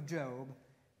book of Job,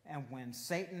 and when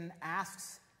Satan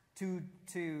asks to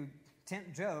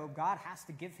tempt Job, God has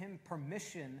to give him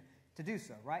permission to do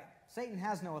so, right? Satan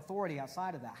has no authority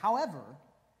outside of that. However,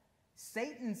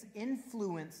 Satan's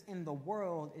influence in the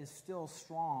world is still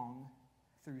strong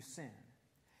through sin.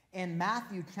 In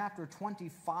Matthew chapter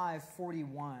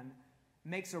 25:41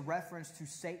 makes a reference to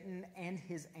Satan and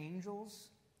his angels.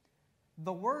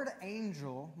 The word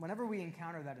angel, whenever we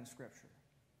encounter that in Scripture,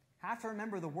 have to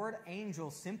remember the word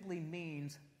angel simply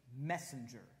means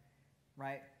messenger,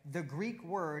 right? The Greek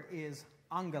word is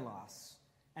angelos.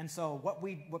 And so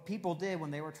what people did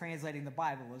when they were translating the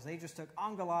Bible is they just took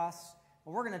angelos.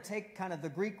 Well, we're going to take kind of the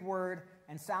Greek word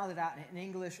and sound it out in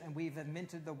English, and we've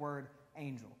invented the word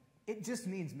angel. It just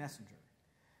means messenger,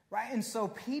 right? And so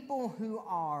people who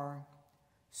are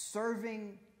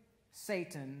serving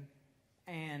Satan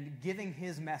and giving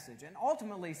his message, and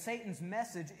ultimately Satan's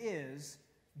message is,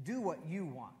 do what you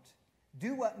want.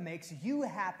 Do what makes you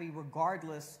happy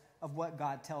regardless of what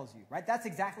God tells you, right? That's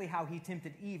exactly how he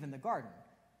tempted Eve in the garden,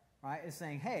 right? Is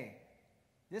saying, hey,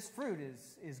 this fruit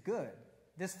is good.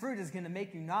 This fruit is going to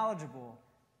make you knowledgeable.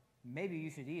 Maybe you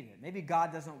should eat it. Maybe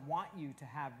God doesn't want you to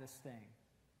have this thing.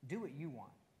 Do what you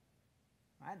want,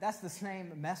 right? That's the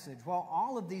same message. Well,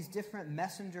 all of these different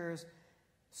messengers,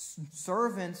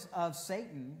 servants of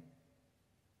Satan,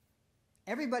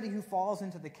 everybody who falls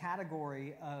into the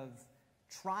category of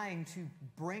trying to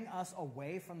bring us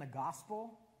away from the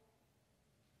gospel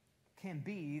can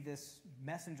be this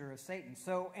messenger of Satan.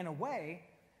 So in a way,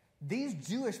 these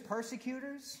Jewish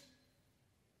persecutors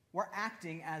were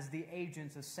acting as the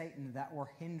agents of Satan that were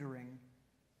hindering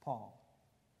Paul,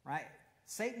 right?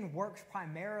 Satan works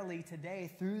primarily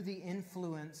today through the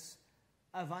influence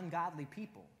of ungodly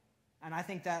people. And I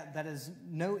think that is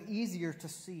no easier to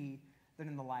see than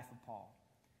in the life of Paul.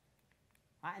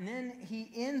 And then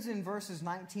he ends in verses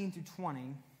 19 to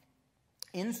 20,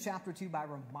 ends chapter 2 by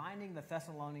reminding the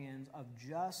Thessalonians of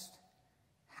just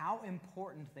how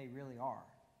important they really are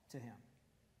to him.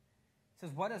 He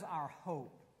says, what is our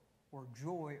hope or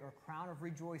joy or crown of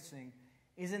rejoicing?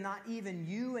 Is it not even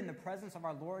you in the presence of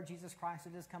our Lord Jesus Christ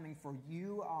that is coming? For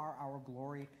you are our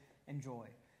glory and joy.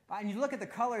 And you look at the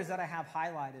colors that I have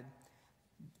highlighted.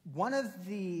 One of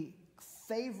the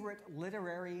favorite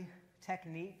literary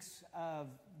techniques of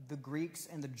the Greeks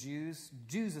and the Jews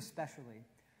especially,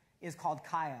 is called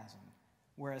chiasm,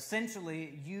 where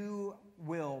essentially you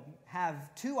will have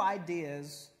two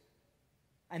ideas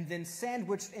and then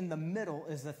sandwiched in the middle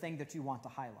is the thing that you want to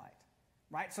highlight.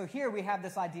 Right? So here we have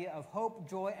this idea of hope,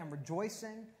 joy, and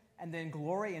rejoicing, and then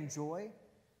glory and joy.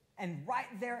 And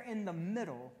right there in the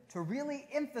middle, to really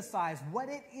emphasize what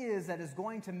it is that is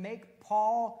going to make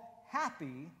Paul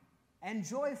happy and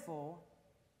joyful,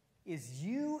 is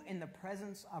you in the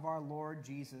presence of our Lord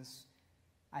Jesus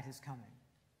at his coming.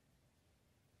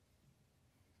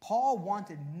 Paul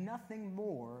wanted nothing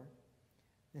more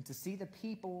than to see the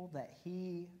people that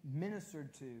he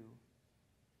ministered to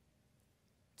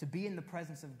be in the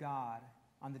presence of God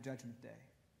on the judgment day.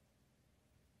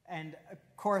 And of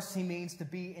course, he means to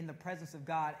be in the presence of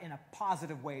God in a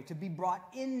positive way, to be brought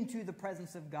into the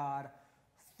presence of God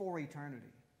for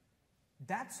eternity.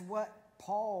 That's what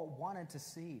Paul wanted to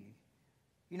see.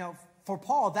 You know, for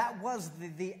Paul, that was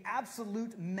the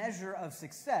absolute measure of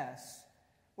success,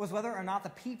 was whether or not the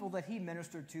people that he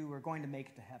ministered to were going to make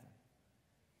it to heaven.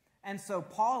 And so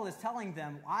Paul is telling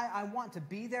them, I want to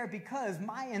be there because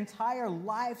my entire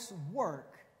life's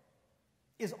work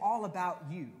is all about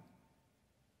you.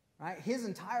 Right? His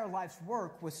entire life's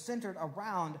work was centered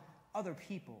around other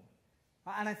people.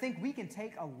 And I think we can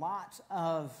take a lot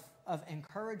of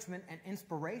encouragement and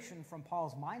inspiration from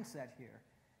Paul's mindset here.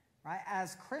 Right?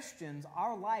 As Christians,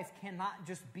 our life cannot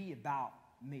just be about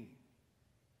me.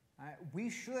 Right?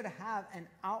 We should have an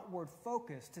outward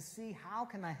focus to see how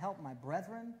can I help my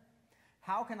brethren?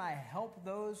 How can I help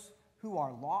those who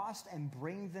are lost and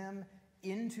bring them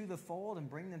into the fold and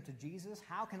bring them to Jesus?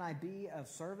 How can I be of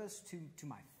service to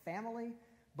my family,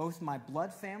 both my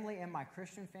blood family and my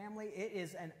Christian family? It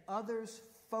is an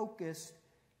others-focused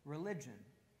religion.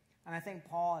 And I think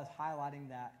Paul is highlighting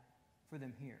that for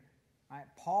them here. Right?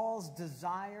 Paul's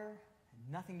desire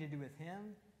had nothing to do with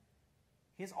him.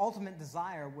 His ultimate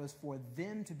desire was for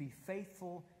them to be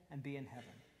faithful and be in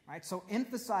heaven. Right? So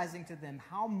emphasizing to them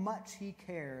how much he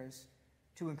cares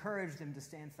to encourage them to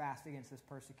stand fast against this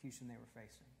persecution they were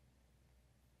facing.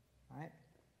 Right?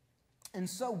 And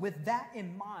so with that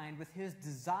in mind, with his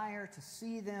desire to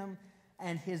see them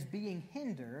and his being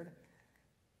hindered,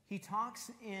 he talks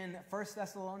in 1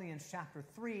 Thessalonians chapter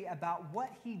 3 about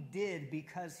what he did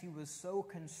because he was so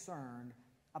concerned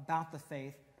about the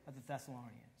faith of the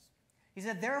Thessalonians. He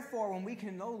said, therefore, when we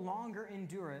can no longer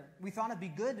endure it, we thought it'd be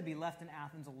good to be left in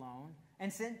Athens alone,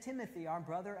 and sent Timothy, our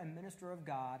brother and minister of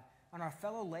God, and our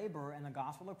fellow laborer in the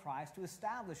gospel of Christ, to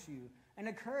establish you and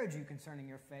encourage you concerning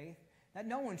your faith, that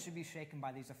no one should be shaken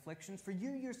by these afflictions, for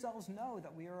you yourselves know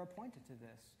that we are appointed to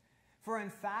this. For in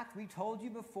fact, we told you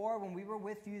before when we were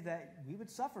with you that we would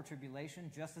suffer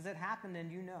tribulation, just as it happened,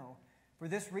 and you know. For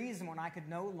this reason, when I could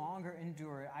no longer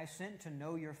endure it, I sent to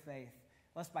know your faith,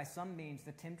 lest by some means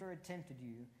the tempter had tempted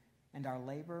you, and our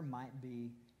labor might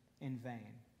be in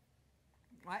vain.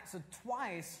 Right? So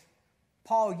twice,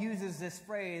 Paul uses this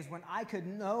phrase, when I could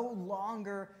no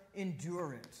longer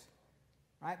endure it.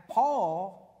 Right?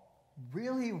 Paul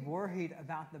really worried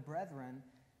about the brethren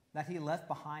that he left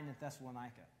behind in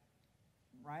Thessalonica.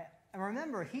 Right? And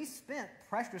remember, he spent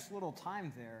precious little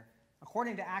time there.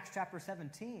 According to Acts chapter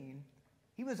 17,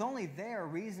 he was only there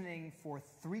reasoning for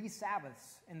 3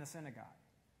 Sabbaths in the synagogue.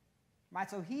 Right?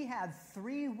 So he had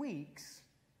 3 weeks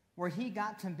where he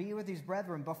got to be with these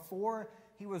brethren before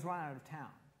he was run out of town.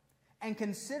 And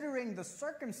considering the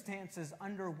circumstances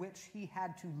under which he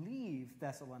had to leave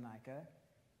Thessalonica,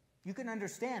 you can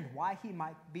understand why he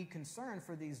might be concerned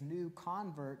for these new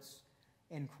converts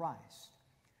in Christ.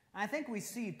 And I think we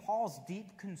see Paul's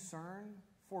deep concern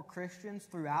for Christians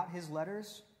throughout his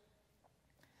letters.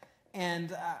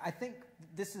 And I think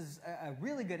this is a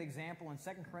really good example in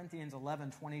 2 Corinthians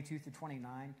 11, 22 through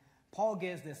 29. Paul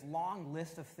gives this long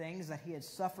list of things that he had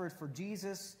suffered for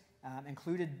Jesus,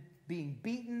 included being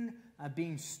beaten,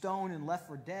 being stoned and left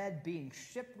for dead, being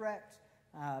shipwrecked,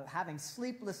 having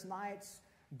sleepless nights,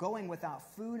 going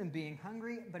without food and being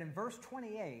hungry. But in verse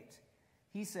 28,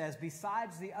 he says,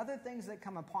 besides the other things that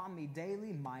come upon me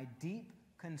daily, my deep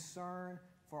concern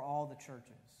for all the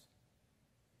churches.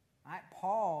 Right?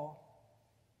 Paul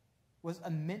was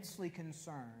immensely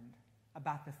concerned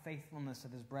about the faithfulness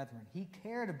of his brethren. He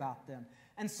cared about them.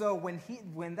 And so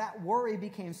when that worry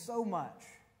became so much,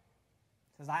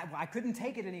 he says, I couldn't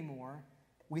take it anymore.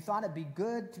 We thought it'd be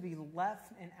good to be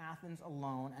left in Athens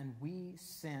alone, and we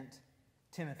sent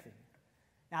Timothy.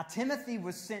 Now, Timothy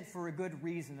was sent for a good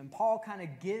reason, and Paul kind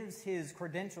of gives his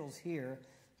credentials here,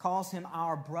 calls him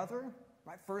our brother.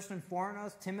 Right? First and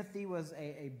foremost, Timothy was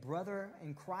a brother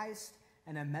in Christ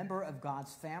and a member of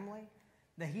God's family,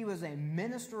 that he was a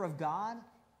minister of God.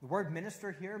 The word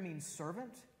minister here means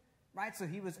servant, right? So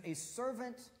he was a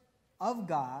servant of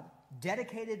God,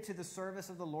 dedicated to the service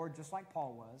of the Lord, just like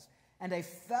Paul was, and a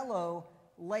fellow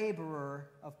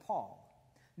laborer of Paul,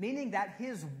 meaning that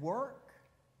his work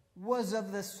was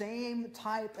of the same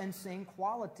type and same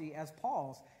quality as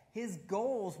Paul's. His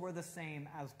goals were the same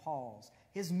as Paul's.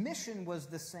 His mission was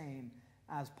the same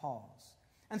as Paul's.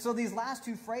 And so these last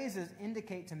 2 phrases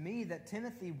indicate to me that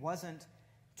Timothy wasn't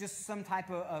just some type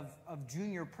of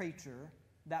junior preacher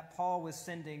that Paul was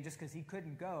sending just because he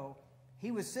couldn't go.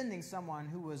 He was sending someone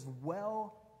who was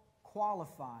well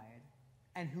qualified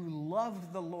and who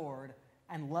loved the Lord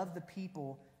and loved the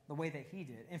people the way that he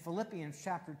did. In Philippians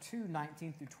chapter 2,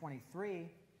 19 through 23,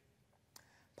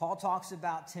 Paul talks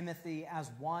about Timothy as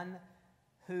one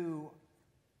who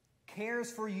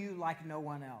cares for you like no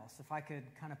one else. If I could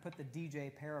kind of put the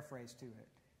DJ paraphrase to it.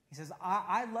 He says,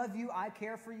 I love you, I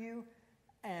care for you,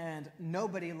 and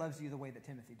nobody loves you the way that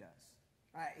Timothy does.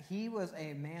 Right? He was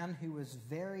a man who was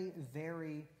very,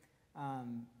 very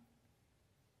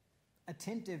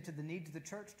attentive to the needs of the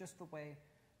church, just the way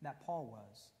that Paul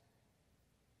was.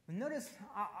 But notice,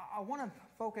 I want to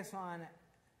focus on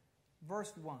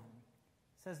verse 1.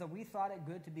 It says that we thought it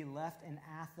good to be left in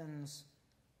Athens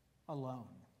alone.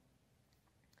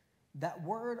 That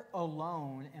word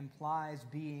alone implies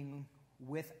being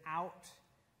without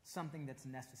something that's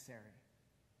necessary,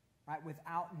 right?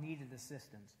 Without needed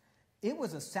assistance. It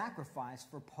was a sacrifice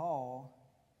for Paul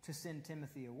to send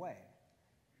Timothy away.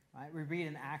 Right? We read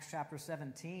in Acts chapter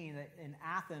 17 that in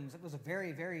Athens, it was a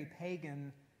very, very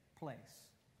pagan place.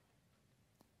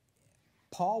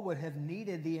 Paul would have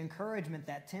needed the encouragement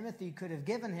that Timothy could have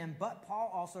given him, but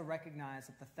Paul also recognized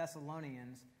that the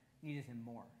Thessalonians needed him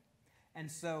more. And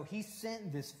so he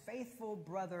sent this faithful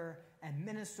brother and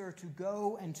minister to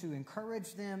go and to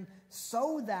encourage them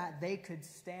so that they could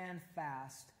stand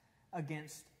fast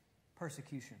against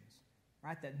persecutions.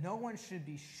 right? That no one should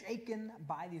be shaken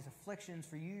by these afflictions,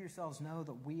 for you yourselves know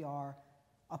that we are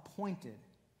appointed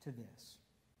to this.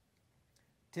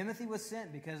 Timothy was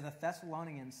sent because the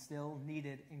Thessalonians still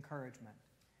needed encouragement.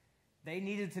 They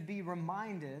needed to be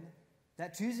reminded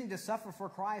that choosing to suffer for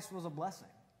Christ was a blessing.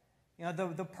 You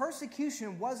know, the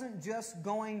persecution wasn't just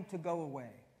going to go away,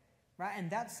 right? And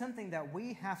that's something that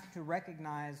we have to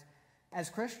recognize as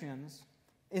Christians,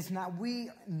 is that we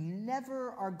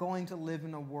never are going to live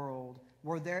in a world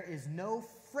where there is no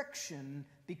friction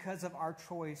because of our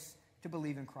choice to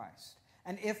believe in Christ.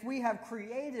 And if we have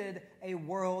created a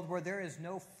world where there is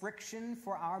no friction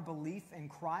for our belief in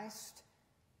Christ,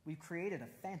 we've created a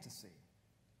fantasy.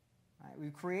 Right?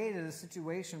 We've created a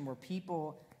situation where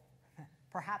people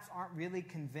perhaps aren't really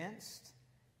convinced,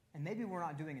 and maybe we're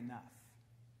not doing enough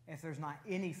if there's not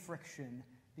any friction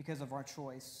because of our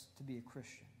choice to be a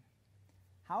Christian.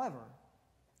 However,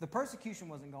 the persecution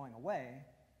wasn't going away.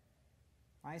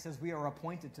 Right? It says we are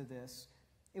appointed to this.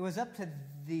 It was up to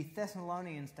the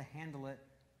Thessalonians to handle it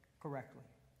correctly.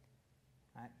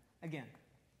 Right? Again,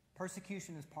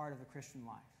 persecution is part of the Christian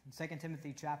life. In 2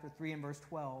 Timothy chapter 3 and verse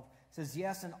 12, it says,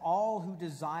 yes, and all who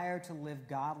desire to live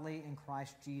godly in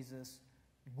Christ Jesus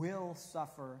will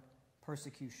suffer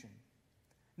persecution.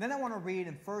 And then I want to read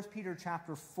in 1 Peter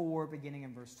chapter 4, beginning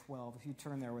in verse 12, if you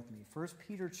turn there with me. 1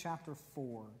 Peter chapter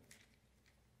 4,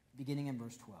 beginning in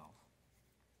verse 12.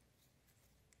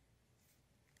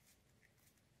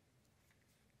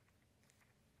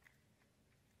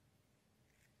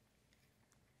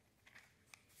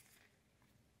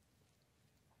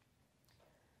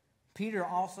 Peter,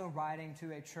 also writing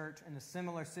to a church in a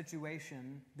similar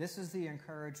situation, this is the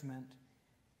encouragement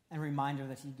and reminder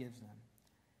that he gives them.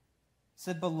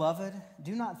 Said, beloved,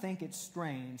 do not think it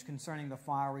strange concerning the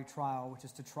fiery trial which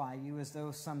is to try you, as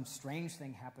though some strange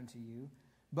thing happened to you,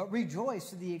 but rejoice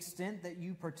to the extent that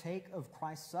you partake of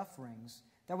Christ's sufferings,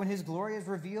 that when his glory is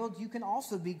revealed, you can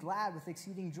also be glad with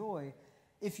exceeding joy.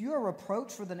 If you are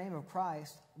reproached for the name of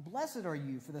Christ, blessed are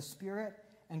you, for the Spirit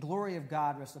and glory of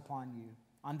God rest upon you.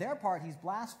 On their part he's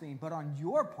blasphemed, but on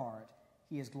your part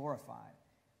he is glorified.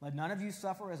 Let none of you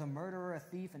suffer as a murderer, a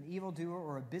thief, an evildoer,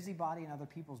 or a busybody in other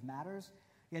people's matters.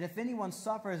 Yet if anyone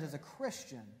suffers as a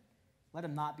Christian, let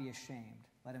him not be ashamed.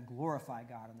 Let him glorify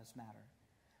God in this matter.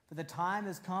 For the time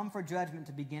has come for judgment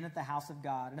to begin at the house of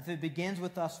God. And if it begins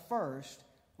with us first,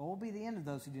 what will be the end of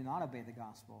those who do not obey the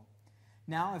gospel?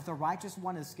 Now, if the righteous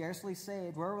one is scarcely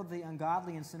saved, where will the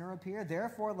ungodly and sinner appear?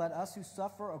 Therefore, let us who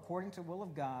suffer according to the will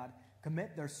of God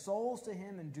commit their souls to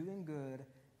him in doing good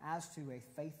as to a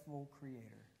faithful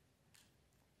Creator.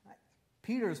 Right?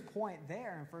 Peter's point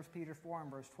there in 1 Peter 4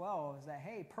 and verse 12 is that,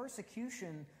 hey,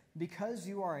 persecution because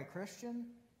you are a Christian,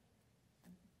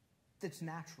 that's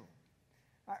natural.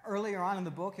 Earlier on in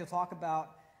the book, he'll talk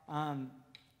about, when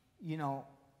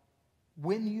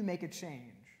you make a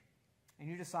change and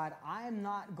you decide, I am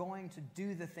not going to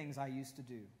do the things I used to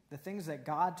do. The things that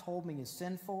God told me is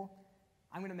sinful,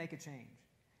 I'm going to make a change.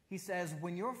 He says,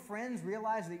 when your friends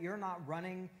realize that you're not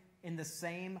running in the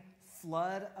same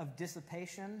flood of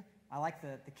dissipation, I like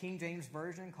the King James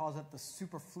Version calls it the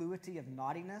superfluity of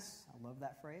naughtiness. I love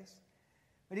that phrase.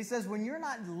 But he says, when you're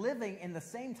not living in the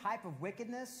same type of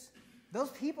wickedness, those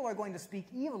people are going to speak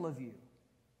evil of you.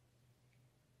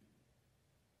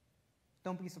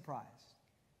 Don't be surprised.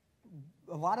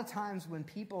 A lot of times when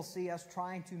people see us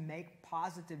trying to make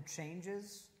positive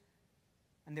changes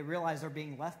and they realize they're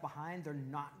being left behind, they're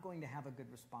not going to have a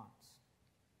good response.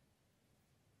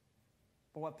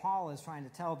 But what Paul is trying to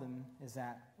tell them is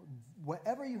that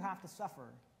whatever you have to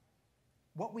suffer,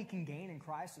 what we can gain in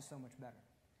Christ is so much better.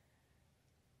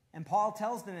 And Paul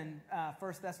tells them in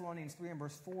 1 Thessalonians 3 and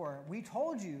verse 4, we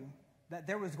told you that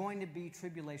there was going to be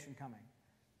tribulation coming,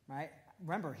 right?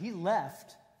 Remember, he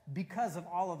left because of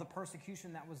all of the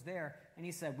persecution that was there. And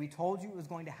he said, we told you it was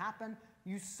going to happen.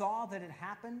 You saw that it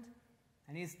happened.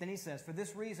 And then he says, for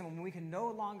this reason, when we can no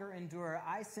longer endure,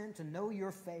 I sent to know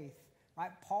your faith.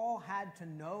 Right? Paul had to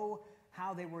know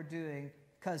how they were doing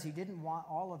because he didn't want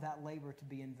all of that labor to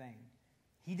be in vain.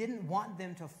 He didn't want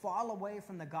them to fall away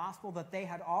from the gospel that they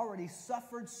had already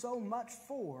suffered so much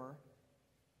for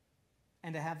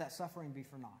and to have that suffering be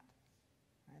for naught.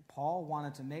 Right? Paul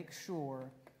wanted to make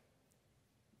sure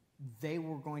they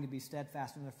were going to be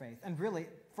steadfast in their faith. And really,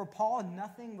 for Paul,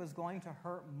 nothing was going to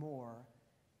hurt more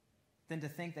than to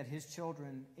think that his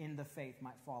children in the faith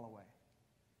might fall away.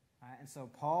 Right? And so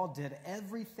Paul did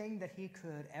everything that he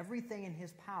could, everything in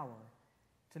his power,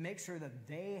 to make sure that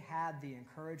they had the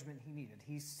encouragement he needed.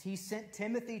 He sent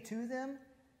Timothy to them,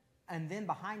 and then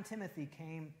behind Timothy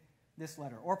came this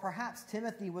letter. Or perhaps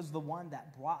Timothy was the one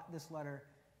that brought this letter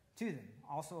to them.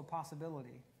 Also a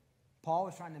possibility. Paul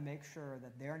was trying to make sure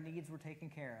that their needs were taken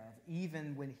care of,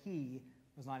 even when he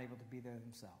was not able to be there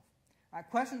himself. All right,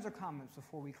 questions or comments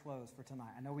before we close for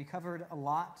tonight? I know we covered a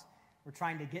lot. We're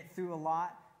trying to get through a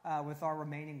lot with our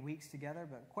remaining weeks together,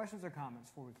 but questions or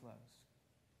comments before we close?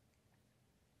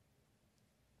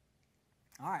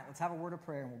 All right, let's have a word of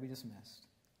prayer and we'll be dismissed.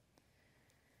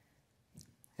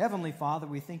 Heavenly Father,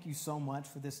 we thank you so much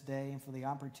for this day and for the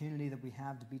opportunity that we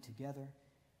have to be together.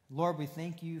 Lord, we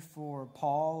thank you for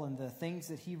Paul and the things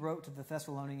that he wrote to the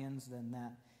Thessalonians, and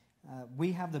that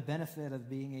we have the benefit of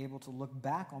being able to look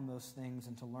back on those things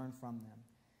and to learn from them.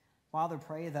 Father,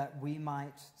 pray that we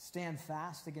might stand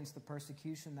fast against the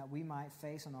persecution that we might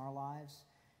face in our lives,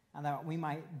 and that we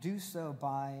might do so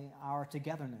by our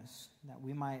togetherness, that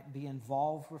we might be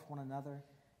involved with one another,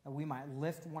 that we might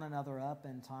lift one another up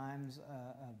in times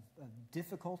of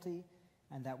difficulty,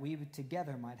 and that we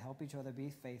together might help each other be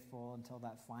faithful until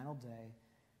that final day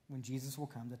when Jesus will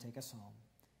come to take us home.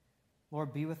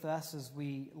 Lord, be with us as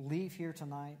we leave here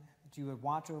tonight, that you would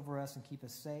watch over us and keep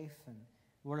us safe. And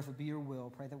Lord, if it be your will,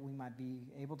 pray that we might be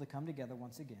able to come together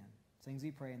once again. Things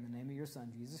we pray in the name of your Son,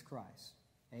 Jesus Christ.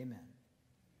 Amen.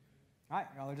 All right,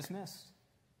 y'all are dismissed.